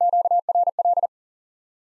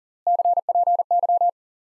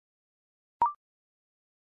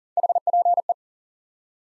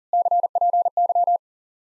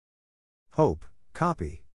 Hope,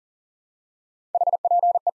 copy.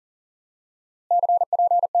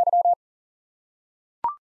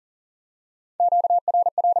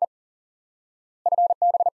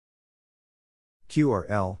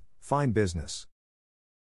 QRL, fine business.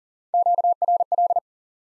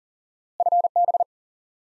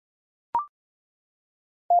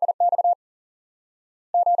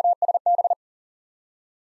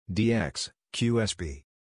 DX, QSB.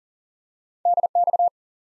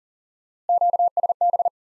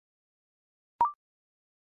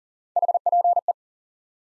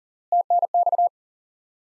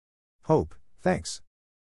 Hope, thanks.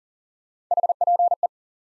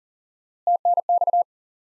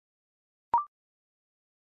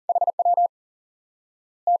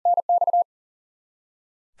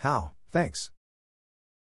 How, thanks.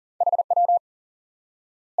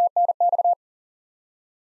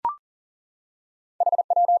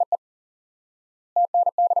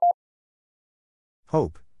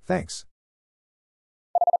 Hope, thanks.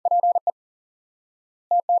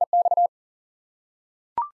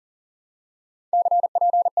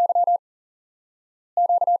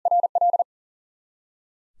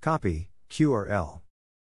 Copy, QRL.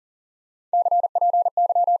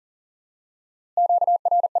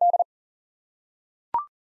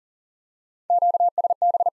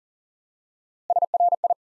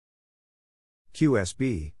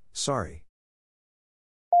 QSB, sorry.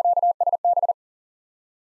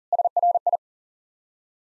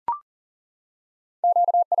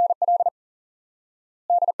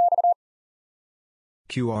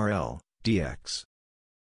 QRL, DX.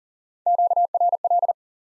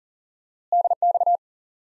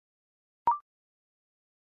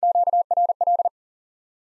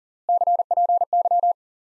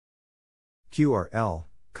 QRL,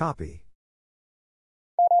 copy.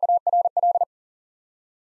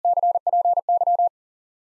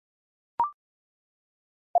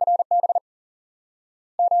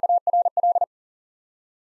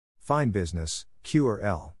 Fine business,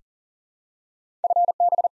 QRL.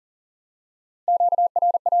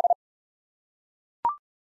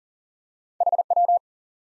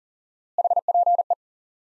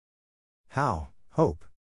 How, hope.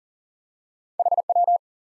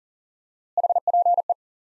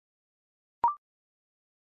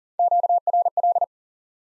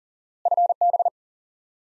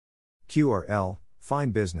 QRL,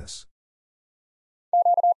 fine business.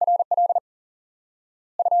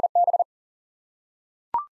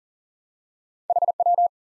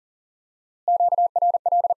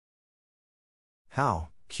 How,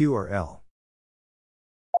 QRL.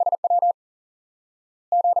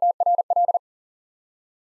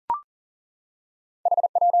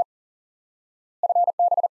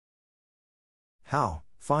 How,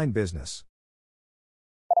 fine business.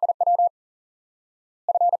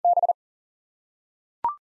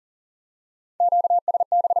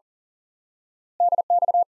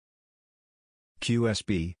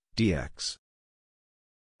 QSB, DX.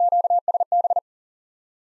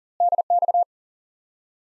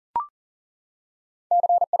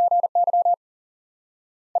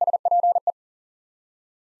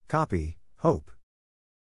 Copy, hope.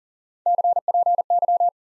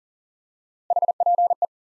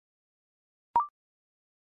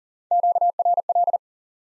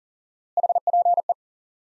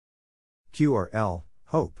 QRL,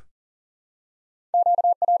 hope.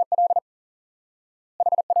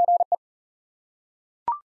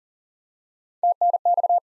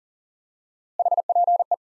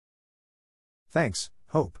 Thanks,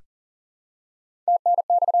 hope.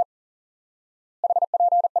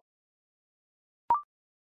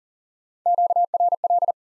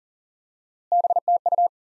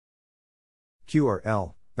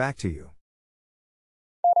 QRL, back to you.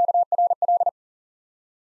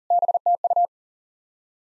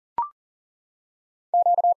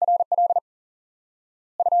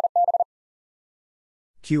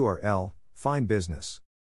 QRL, fine business.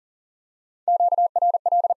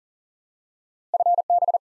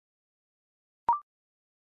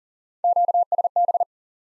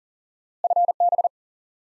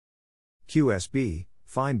 QSB,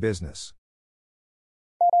 fine business.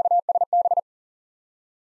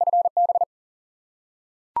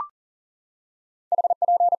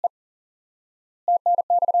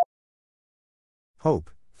 Hope,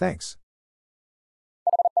 thanks.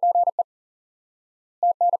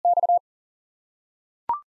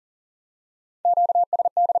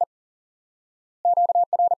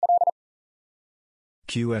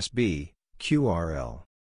 QSB, QRL.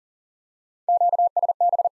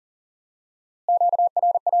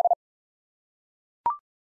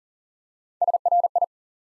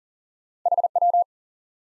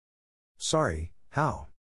 Sorry, how?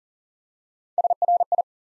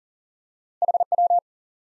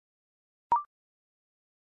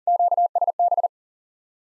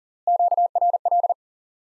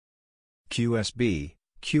 QSB,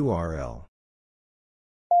 QRL.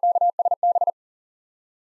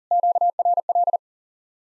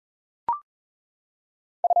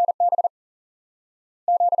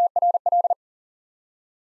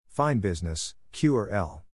 Fine business,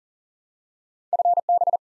 QRL.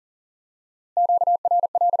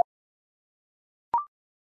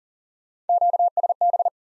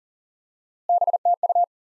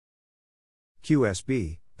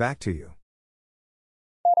 QSB, back to you.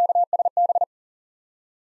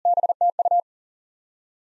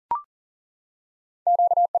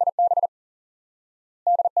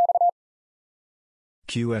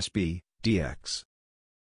 QSB, DX.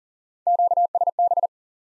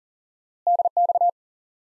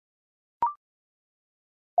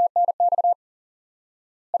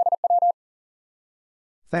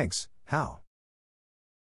 Thanks, how?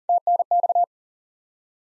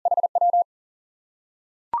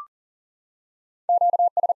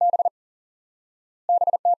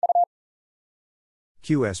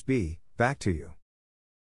 QSB, back to you.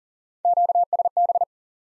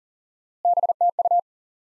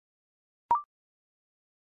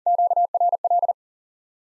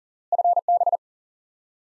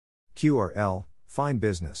 QRL, fine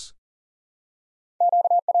business.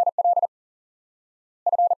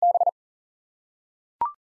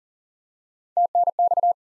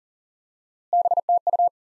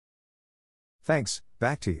 Thanks,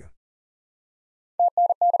 back to you.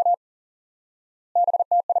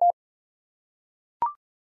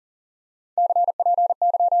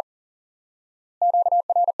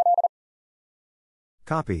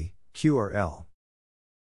 Copy, QRL.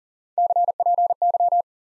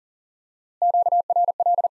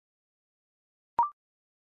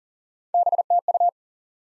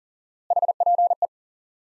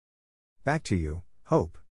 Back to you,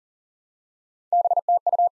 hope.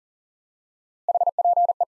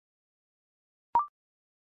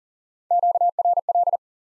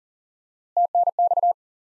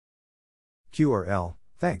 QRL,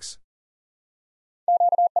 thanks.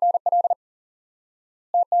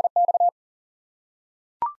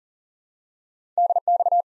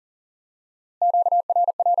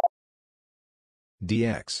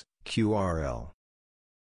 DX, QRL.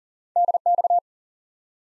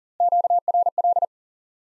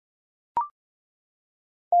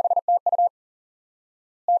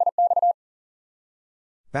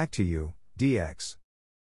 Back to you, DX.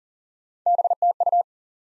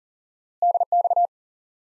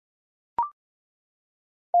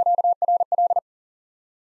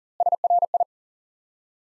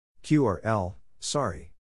 QRL,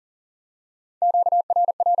 sorry.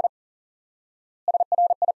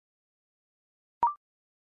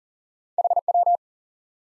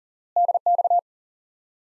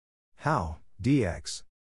 How, DX.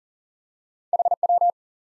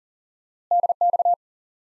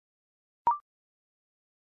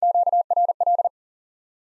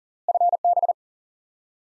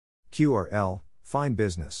 QRL, fine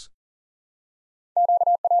business.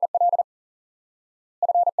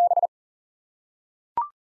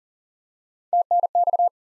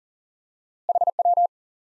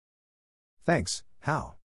 Thanks,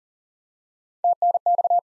 how?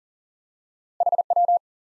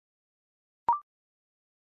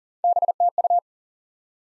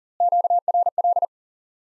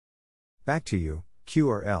 Back to you,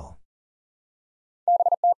 QRL.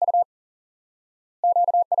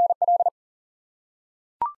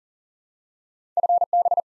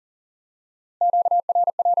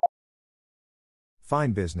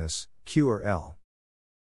 Fine business, QRL.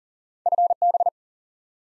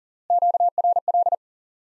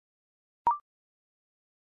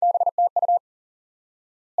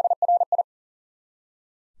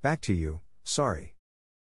 Back to you, sorry.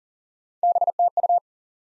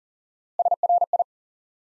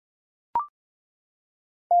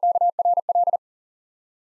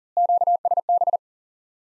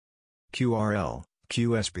 QRL,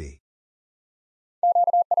 QSB.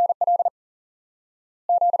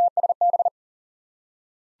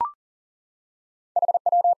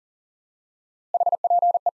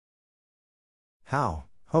 How,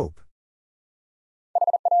 hope.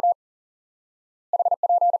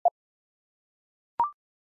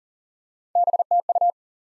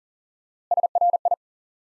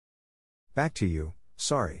 Back to you,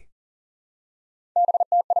 sorry.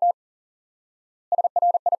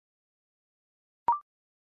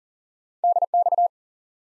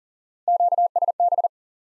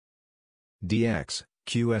 DX,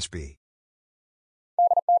 QSB.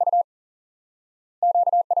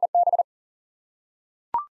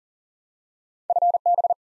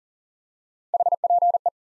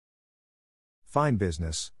 Fine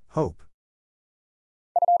business, hope.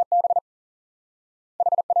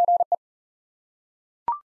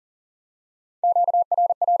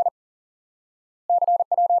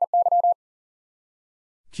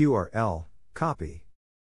 QRL, copy.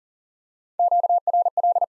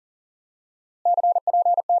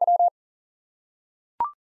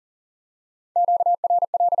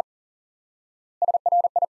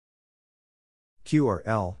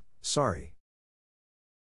 QRL, sorry.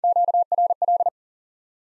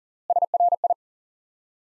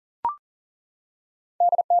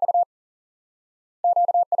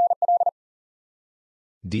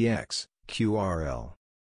 DX, QRL.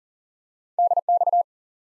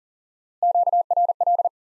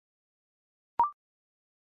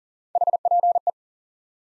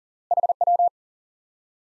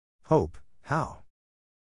 Hope, how?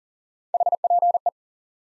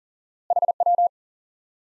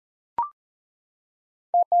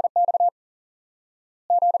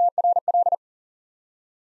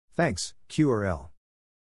 Thanks, QRL.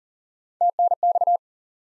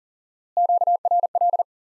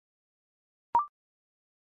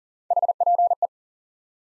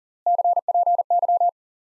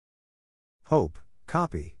 Hope,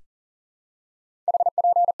 copy.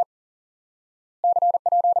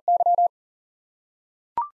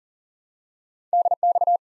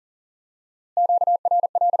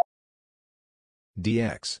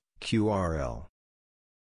 DX, QRL.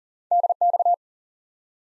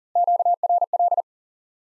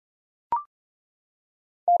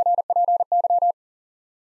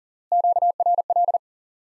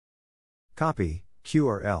 Copy,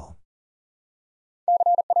 QRL.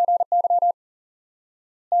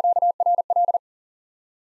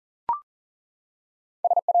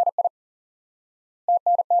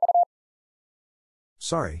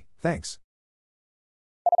 Sorry, thanks.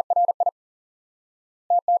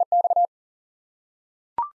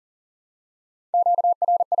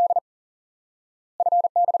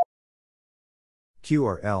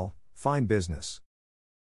 QRL, fine business.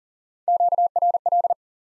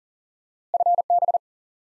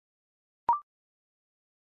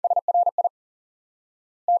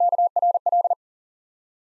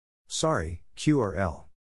 Sorry, QRL.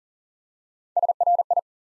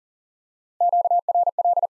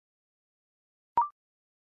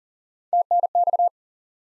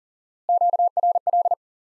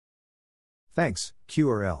 Thanks,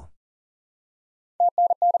 QRL.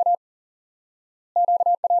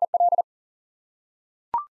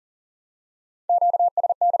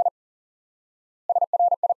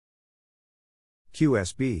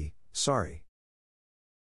 QSB, sorry.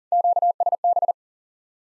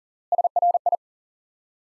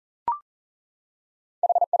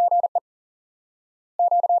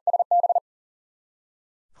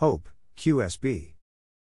 Hope, QSB.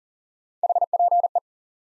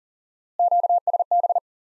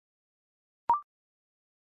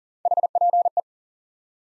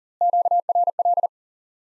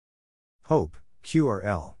 Hope,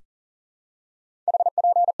 QRL.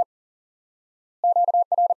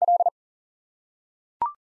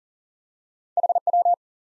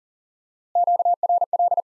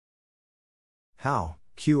 How,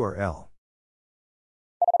 QRL.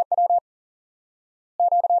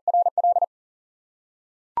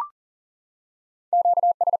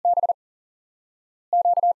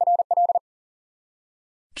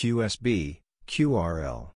 QSB,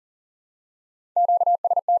 QRL.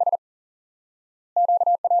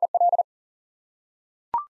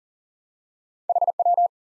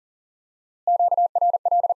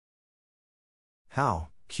 How,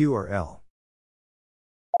 QRL.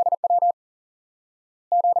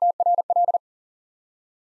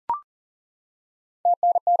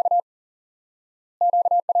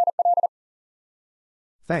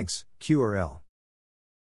 Thanks, QRL.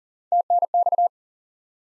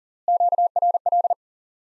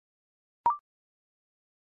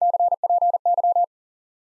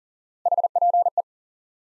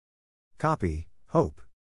 Copy, hope.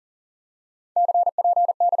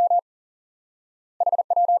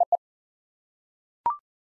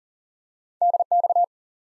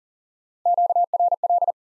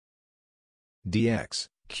 DX,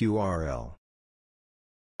 QRL.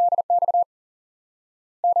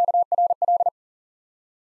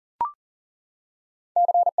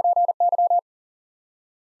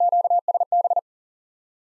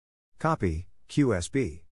 Copy,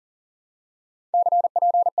 QSB.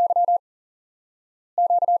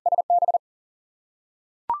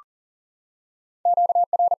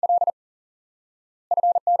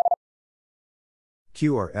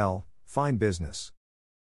 QRL, fine business.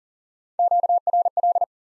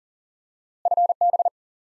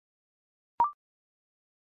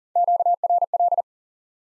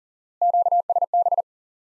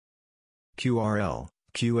 QRL,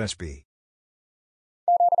 QSB.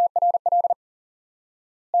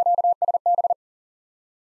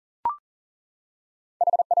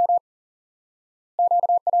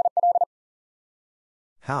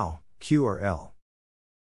 How, QRL.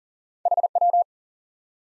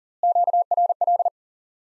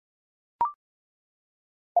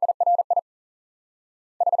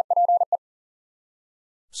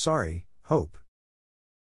 Sorry, hope.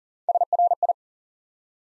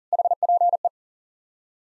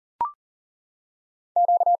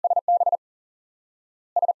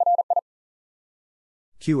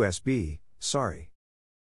 QSB, sorry.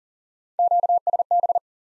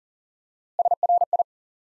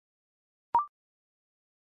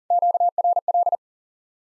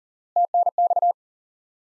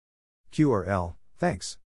 QRL,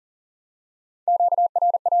 thanks.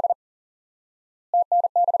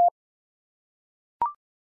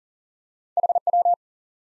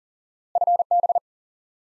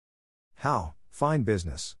 How, fine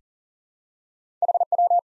business.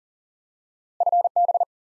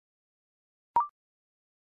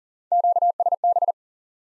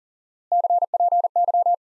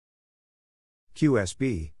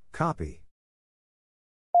 QSB, copy.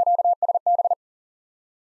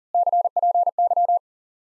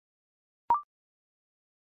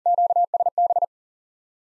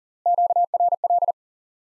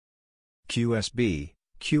 QSB,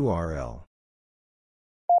 QRL.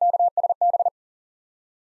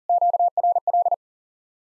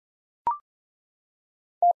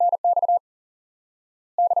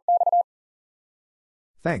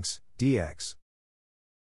 Thanks, DX.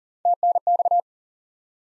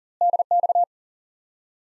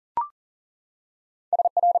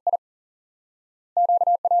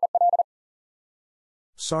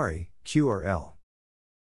 Sorry, QRL.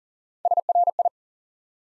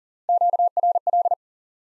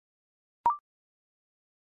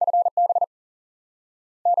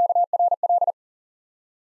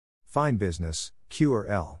 Fine business,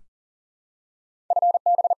 QRL.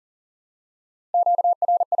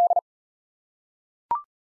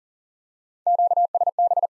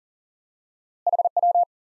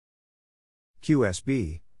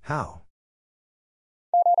 QSB, how?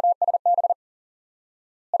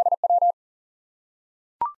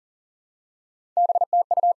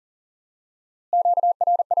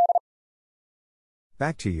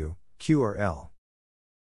 Back to you, QRL.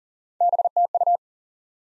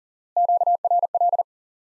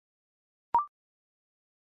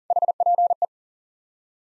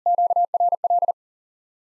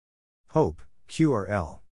 Hope,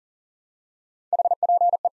 QRL.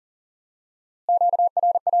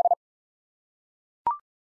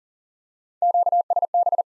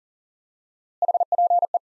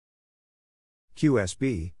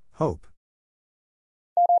 QSB, hope.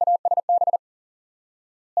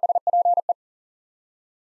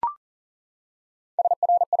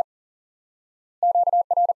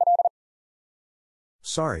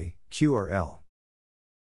 Sorry, QRL.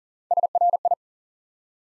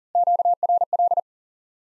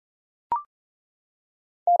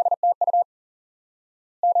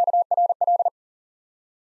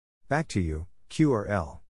 Back to you,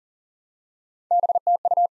 QRL.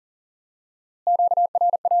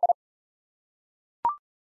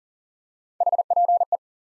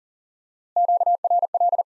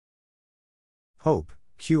 Hope,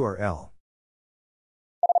 QRL.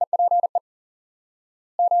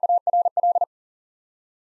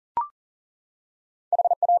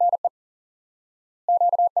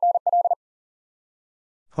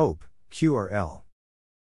 Hope, QRL.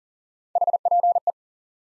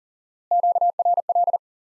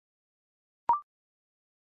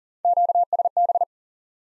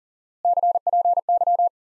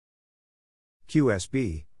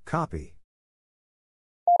 QSB, copy.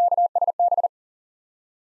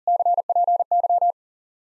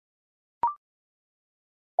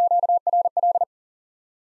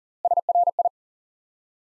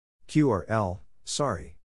 QRL,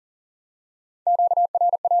 sorry.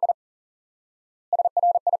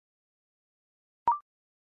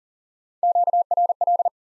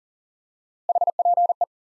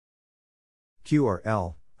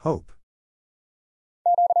 QRL, hope.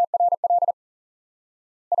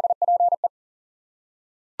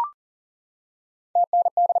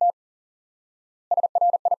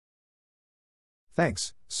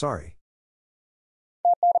 Thanks, sorry.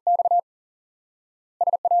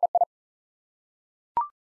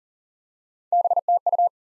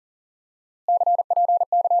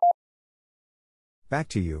 Back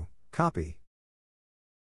to you, copy.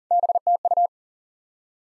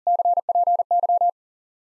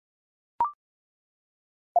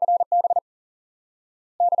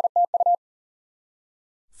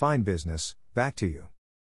 Fine business, back to you.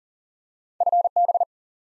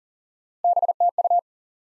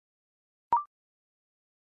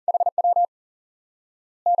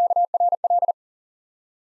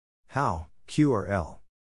 How, QRL.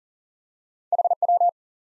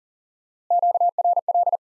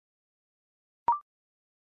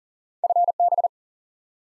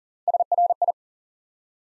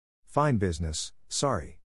 Fine business,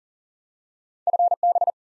 sorry.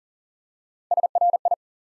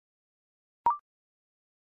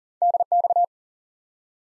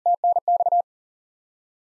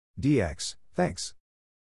 DX, thanks.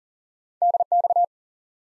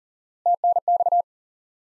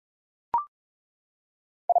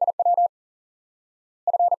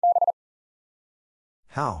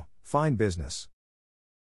 How, fine business.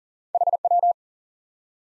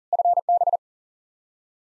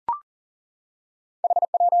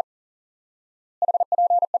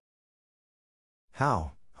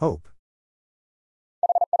 How, hope.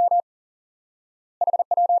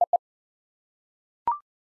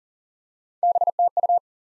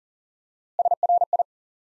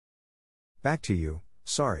 Back to you,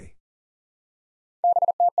 sorry.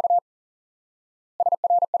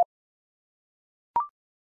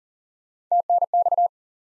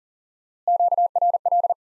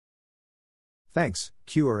 Thanks,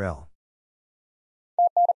 QRL.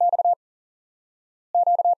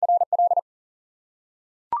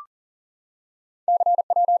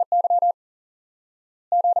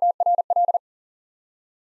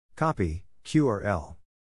 Copy, QRL.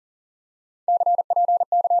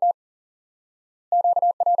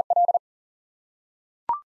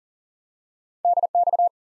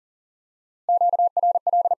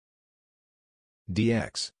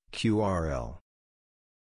 DX, QRL.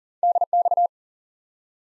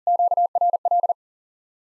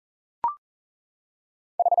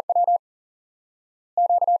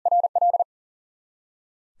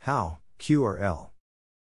 How, QRL.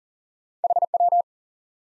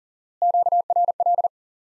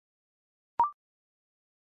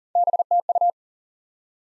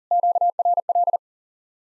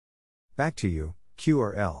 Back to you,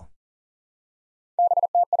 QRL.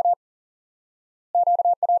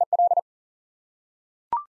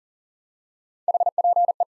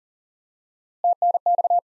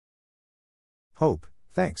 Hope,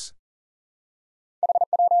 thanks.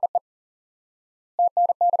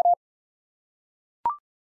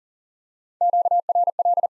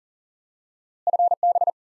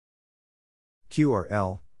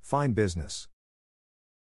 QRL, fine business.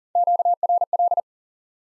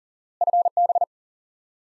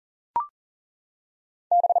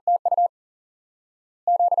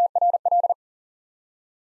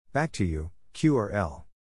 Back to you, QRL.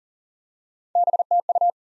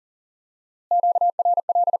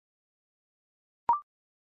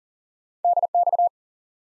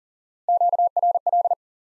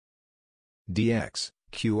 DX,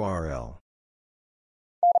 QRL.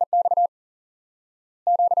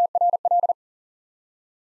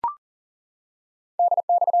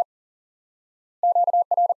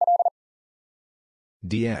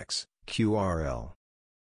 DX, QRL.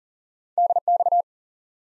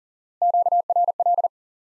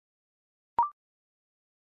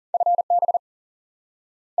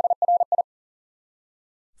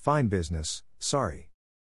 Fine business, sorry.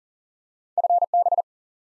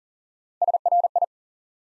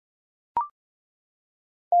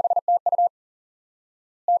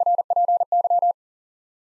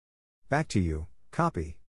 Back to you,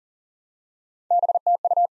 copy.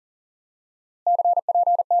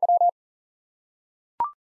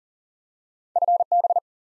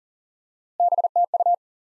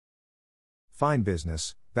 Fine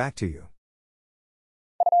business, back to you.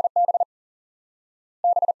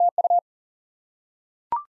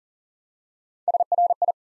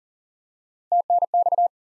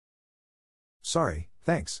 Sorry,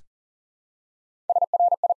 thanks.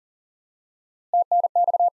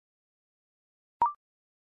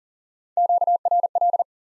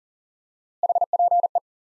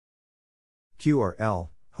 QRL,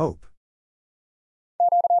 hope.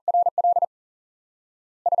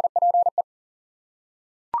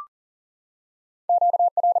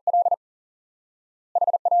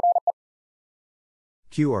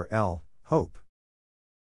 QRL, hope.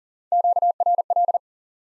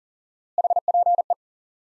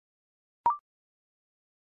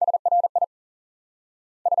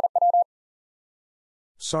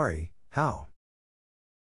 Sorry, how?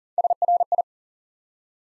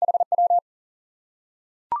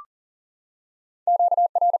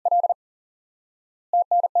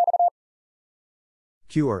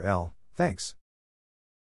 QRL, thanks.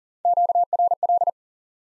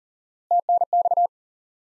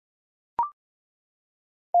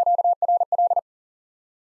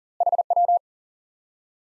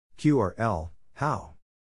 QRL, how?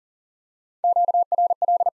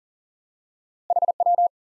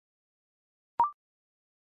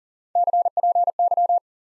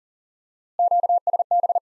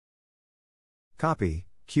 Copy,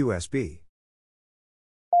 QSB.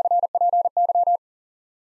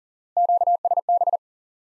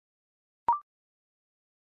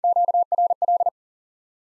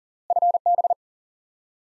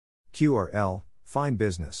 QRL, fine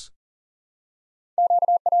business.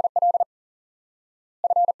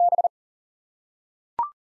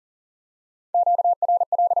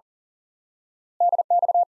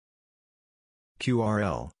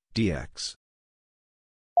 QRL, DX.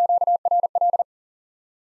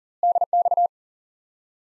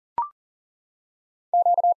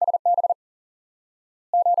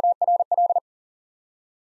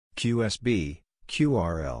 QSB,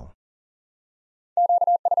 QRL.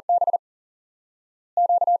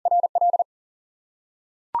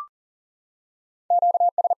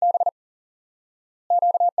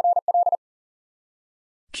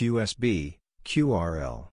 QSB,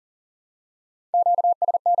 QRL.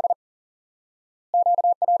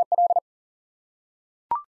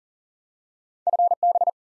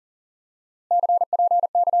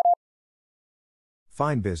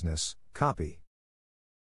 Fine business, copy.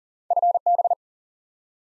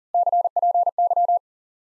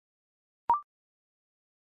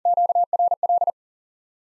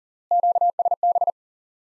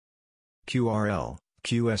 QRL,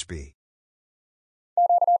 QSB.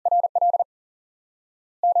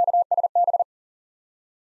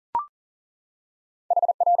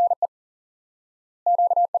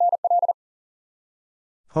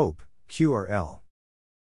 Hope, QRL.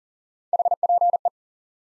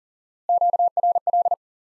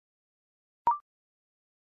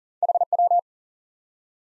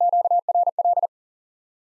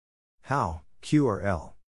 How,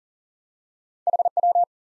 QRL.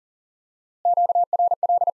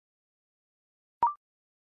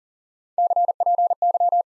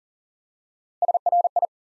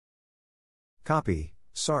 Copy,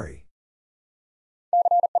 sorry.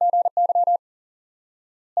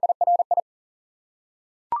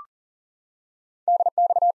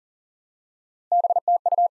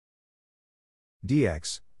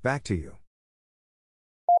 DX, back to you.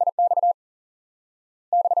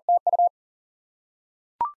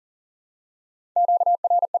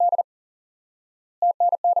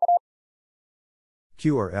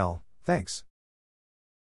 QRL, thanks.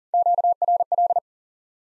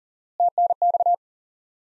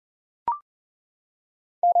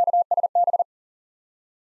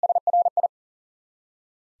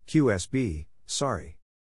 QSB, sorry.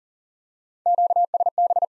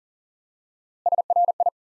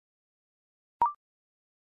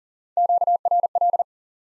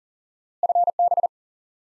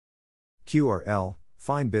 QRL,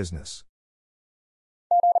 fine business.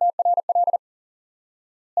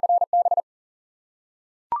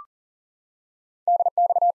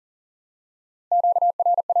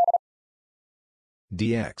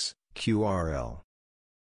 DX, QRL.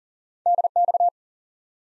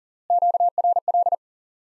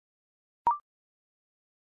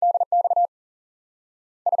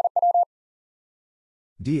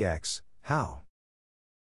 DX, how?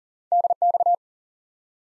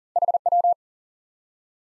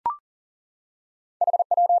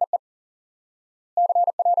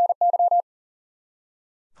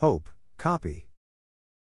 Hope, copy.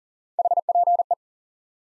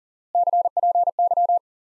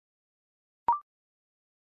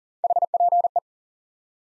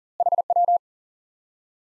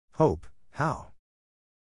 Hope, how?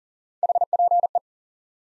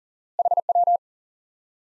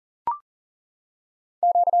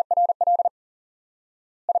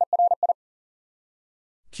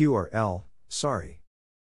 QRL, sorry.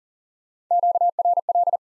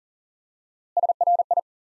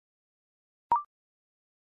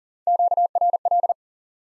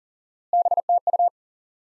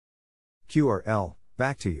 QRL,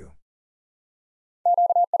 back to you.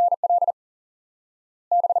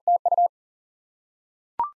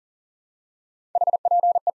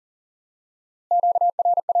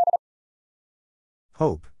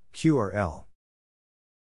 Hope, QRL.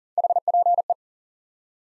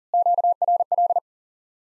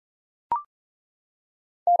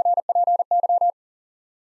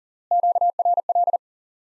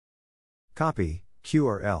 Copy,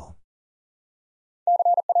 QRL.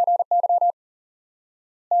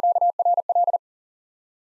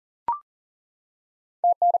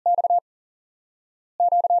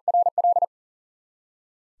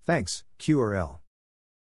 Thanks, QRL.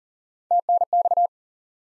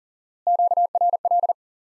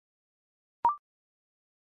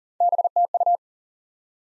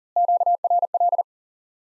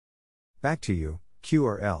 Back to you,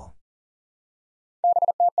 QRL.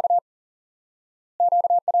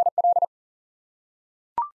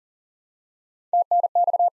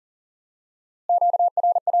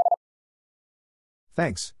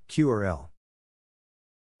 Thanks, QRL.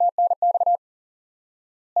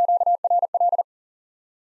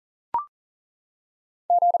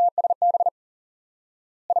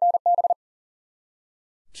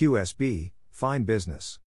 QSB, fine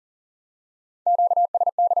business.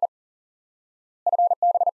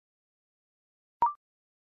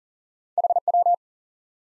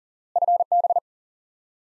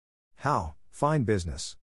 How, fine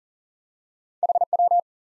business.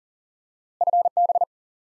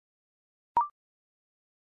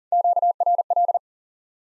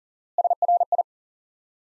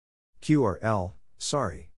 QRL,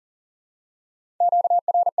 sorry.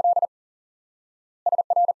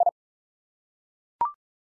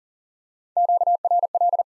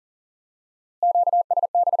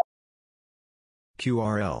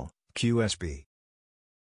 QRL, QSB.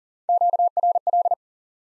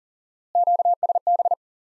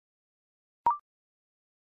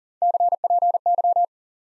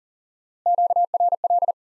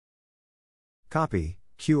 Copy,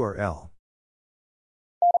 QRL.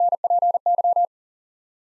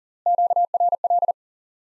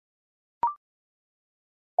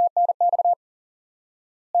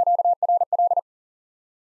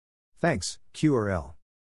 Thanks, QRL.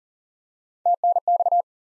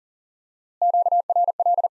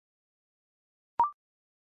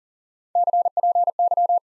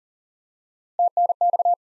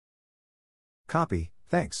 Copy,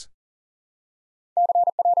 thanks.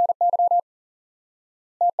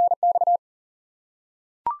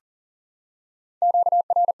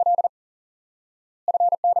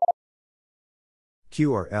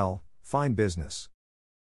 QRL, fine business.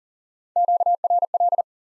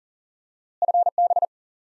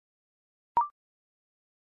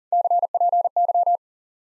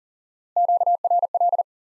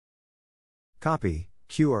 Copy,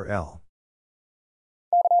 QRL.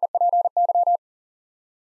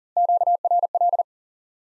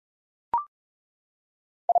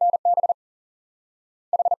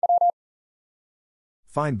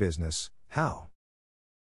 Fine business, how?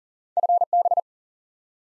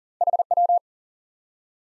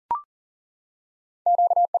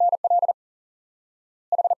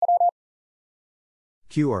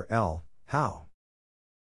 QRL, how?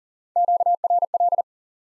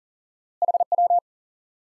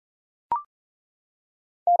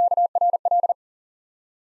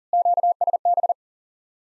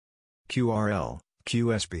 QRL,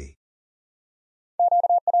 QSB.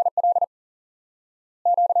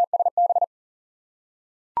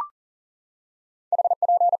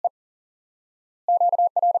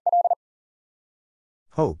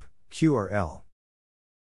 Hope, QRL.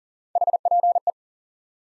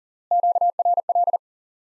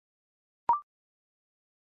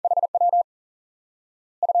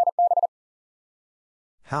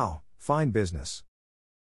 How, fine business.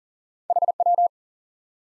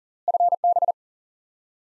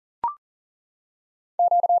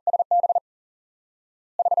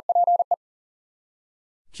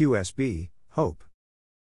 QSB, hope.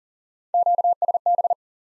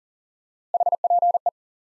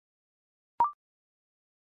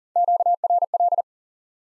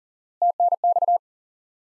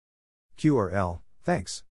 QRL,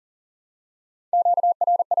 thanks.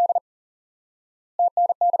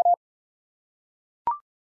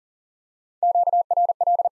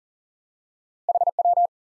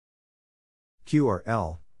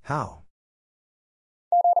 QRL, how?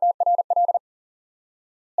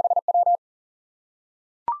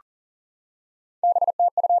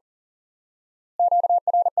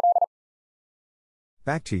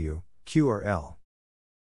 Back to you, QRL.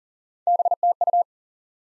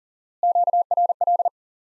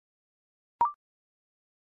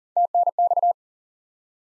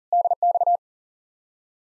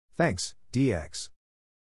 Thanks, DX.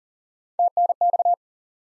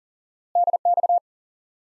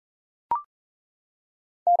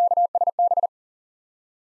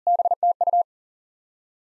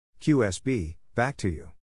 QSB, back to you.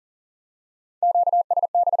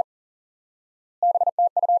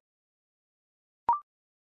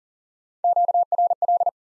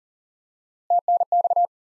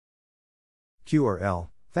 QRL,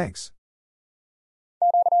 thanks.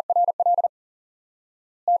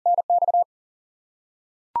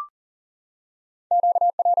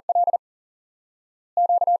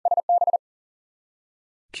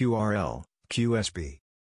 QRL, QSB.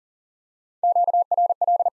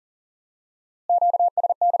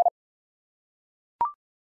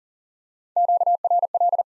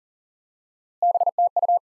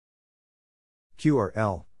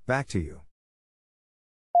 QRL, back to you.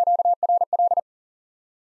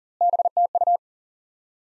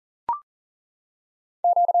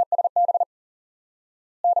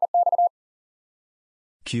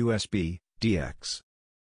 QSB, DX.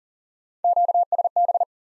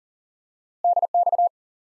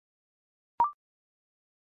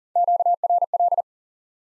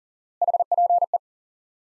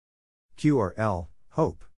 QRL,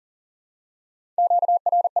 hope.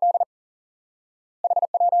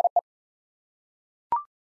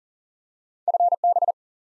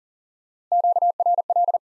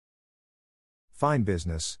 Fine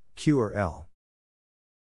business, QRL.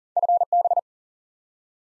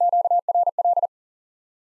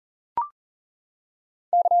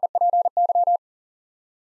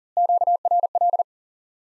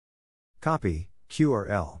 Copy,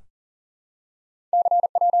 QRL.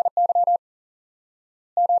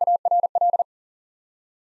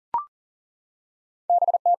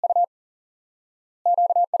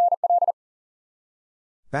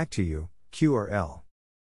 Back to you, QRL.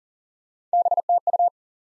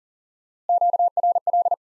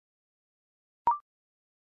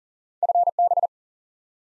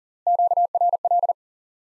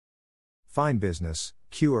 Fine business,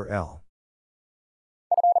 QRL.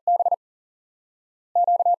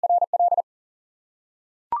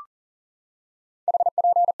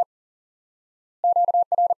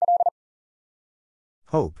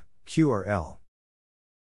 Hope, QRL.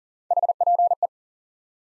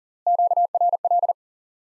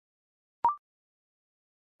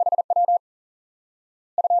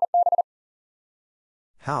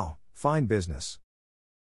 How, fine business.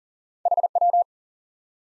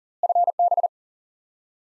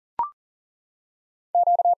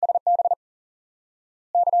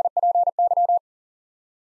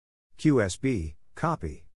 QSB,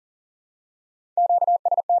 copy.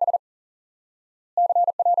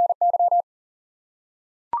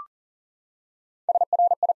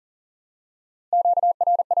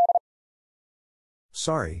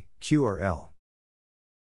 Sorry, QRL.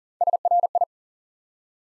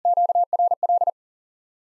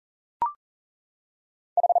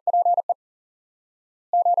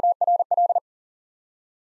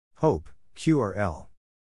 Hope, QRL.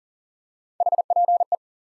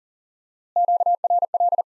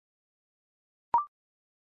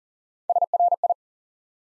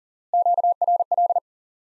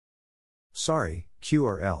 Sorry,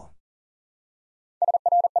 QRL.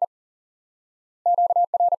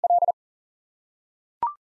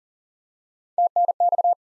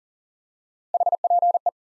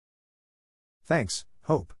 Thanks,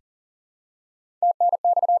 Hope.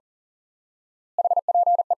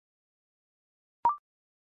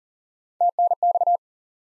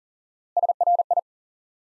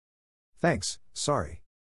 Thanks, sorry.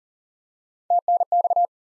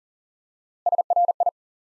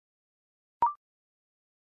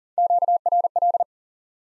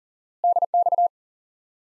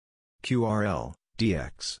 QRL,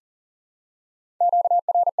 DX.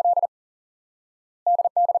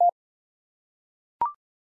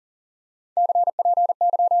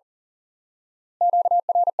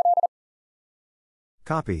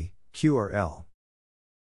 Copy, QRL.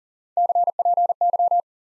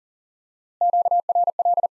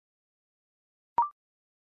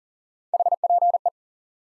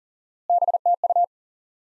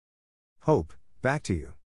 Hope, back to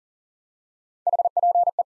you.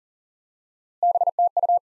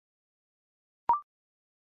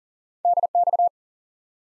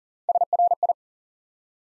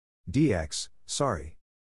 DX, sorry.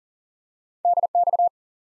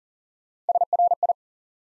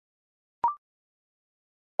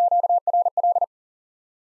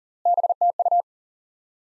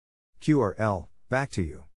 QRL, back to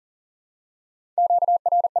you.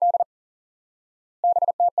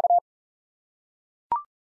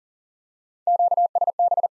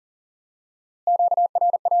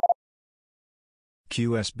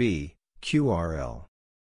 QSB, QRL.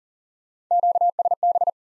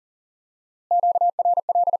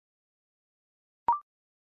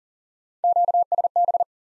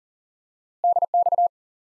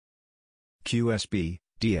 QSB,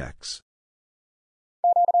 DX.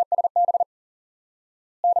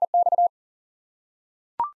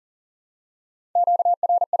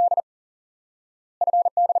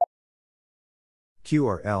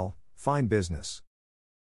 QRL, fine business.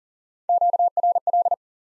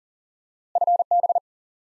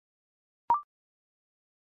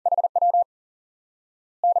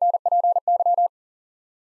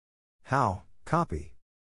 How, copy.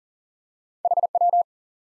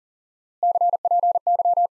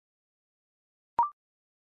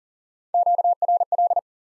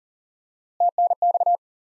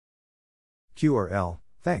 QRL,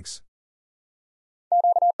 thanks.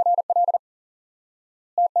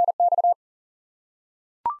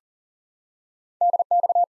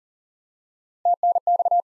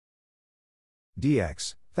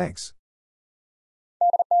 DX, thanks.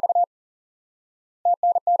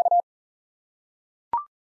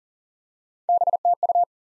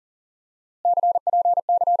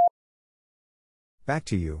 Back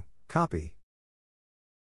to you, copy.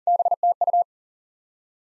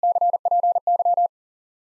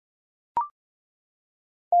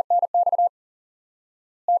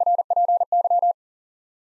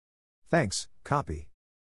 Thanks, copy.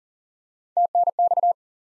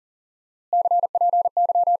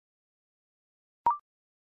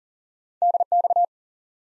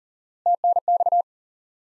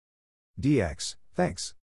 DX,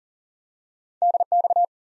 thanks.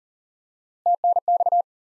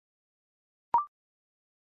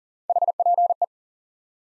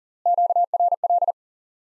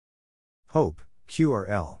 Hope,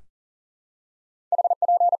 QRL.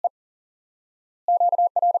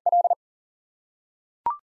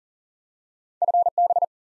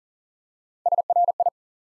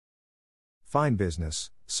 Fine business,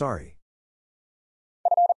 sorry.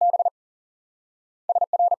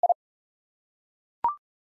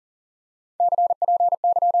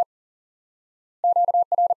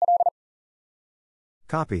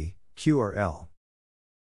 Copy, QRL.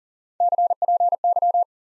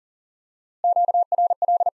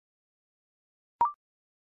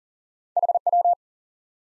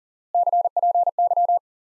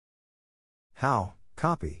 How,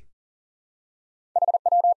 copy.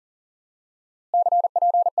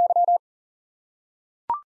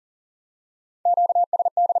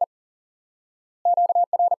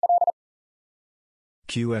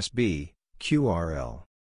 QSB, QRL.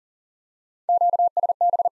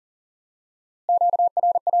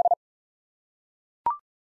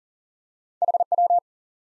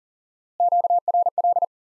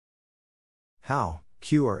 How,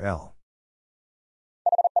 QRL.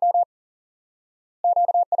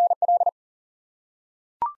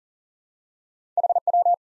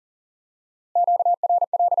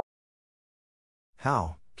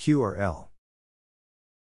 How, QRL.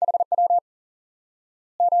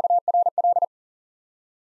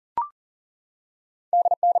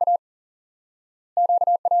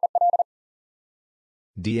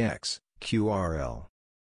 DX, QRL.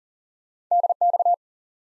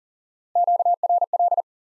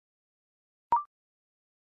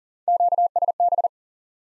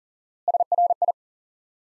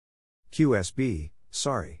 QSB,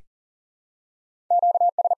 sorry.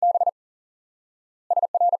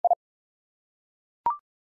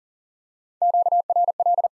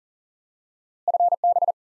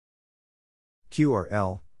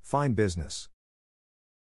 QRL, fine business.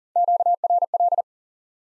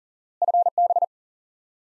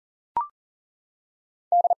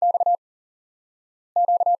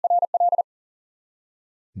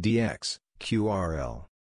 DX, QRL.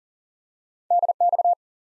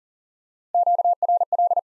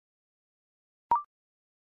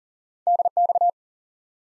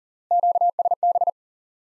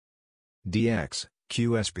 DX,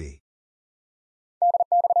 QSB.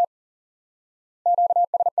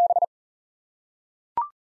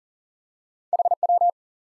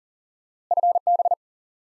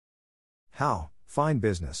 How, fine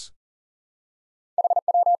business.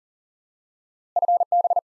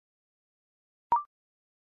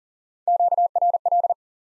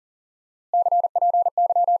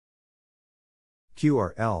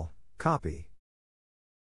 QRL, copy.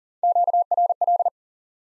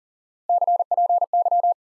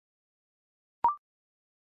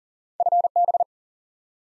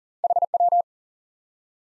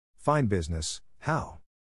 Fine business, how?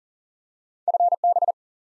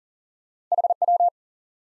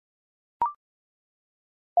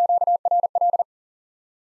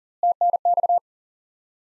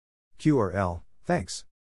 QRL, thanks.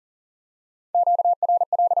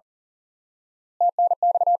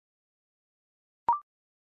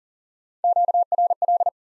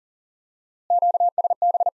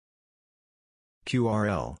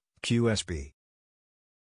 QRL, QSB.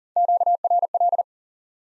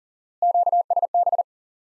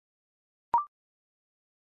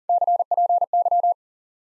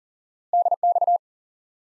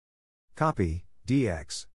 Copy,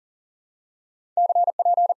 DX.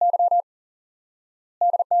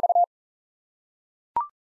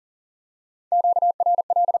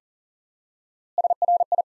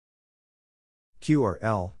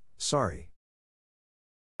 QRL, sorry.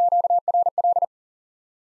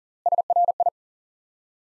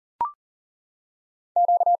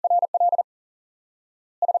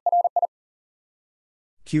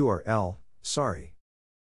 QRL, sorry.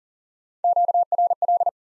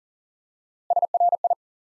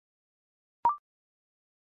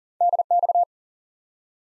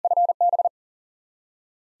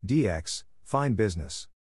 DX, fine business.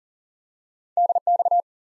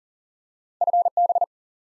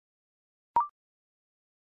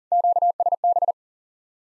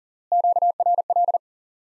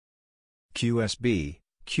 QSB,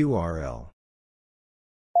 QRL.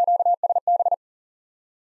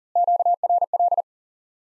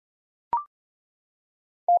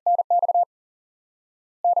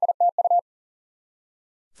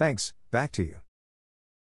 Thanks, back to you.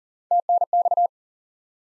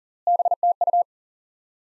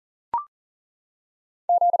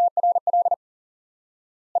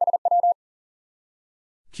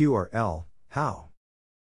 QRL, how?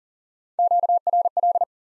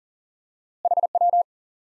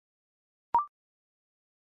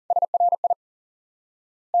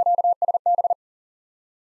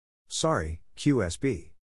 Sorry,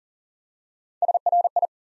 QSB.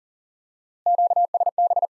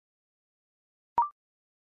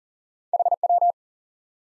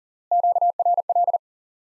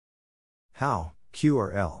 How,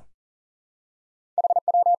 QRL.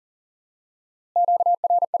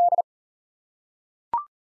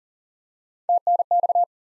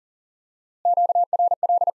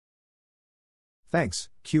 Thanks,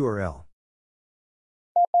 QRL.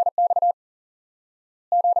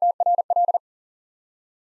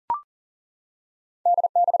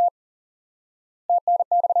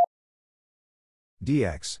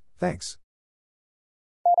 DX, thanks.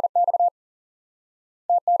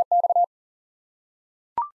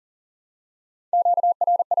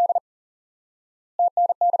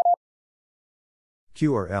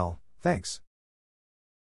 QRL, thanks.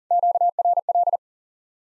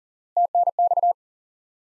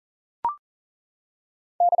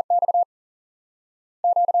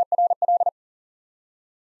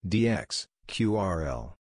 DX,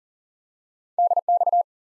 QRL.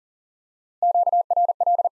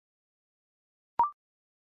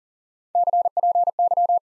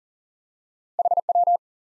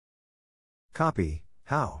 Copy,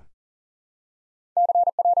 how?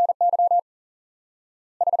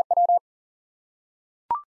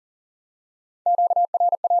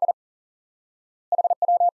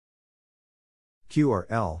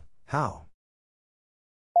 QRL, how?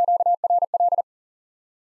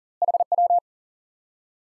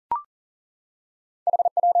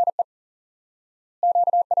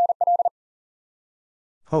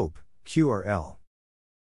 Hope, QRL.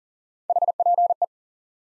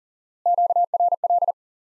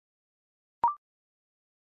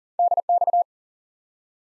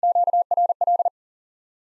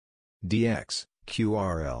 DX,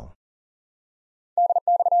 QRL.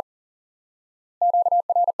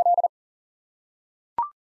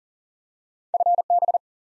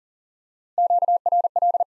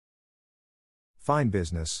 Fine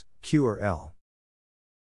business, QRL.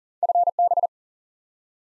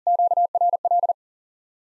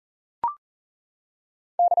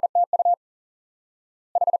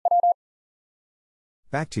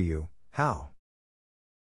 Back to you, how?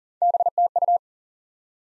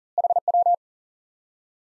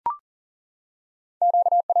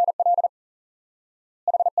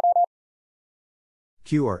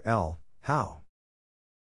 QRL, how?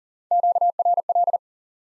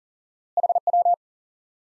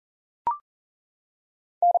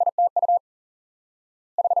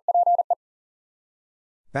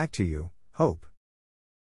 Back to you, hope.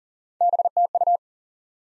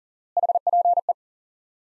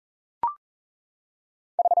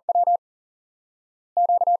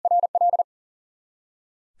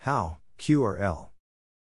 How, QRL.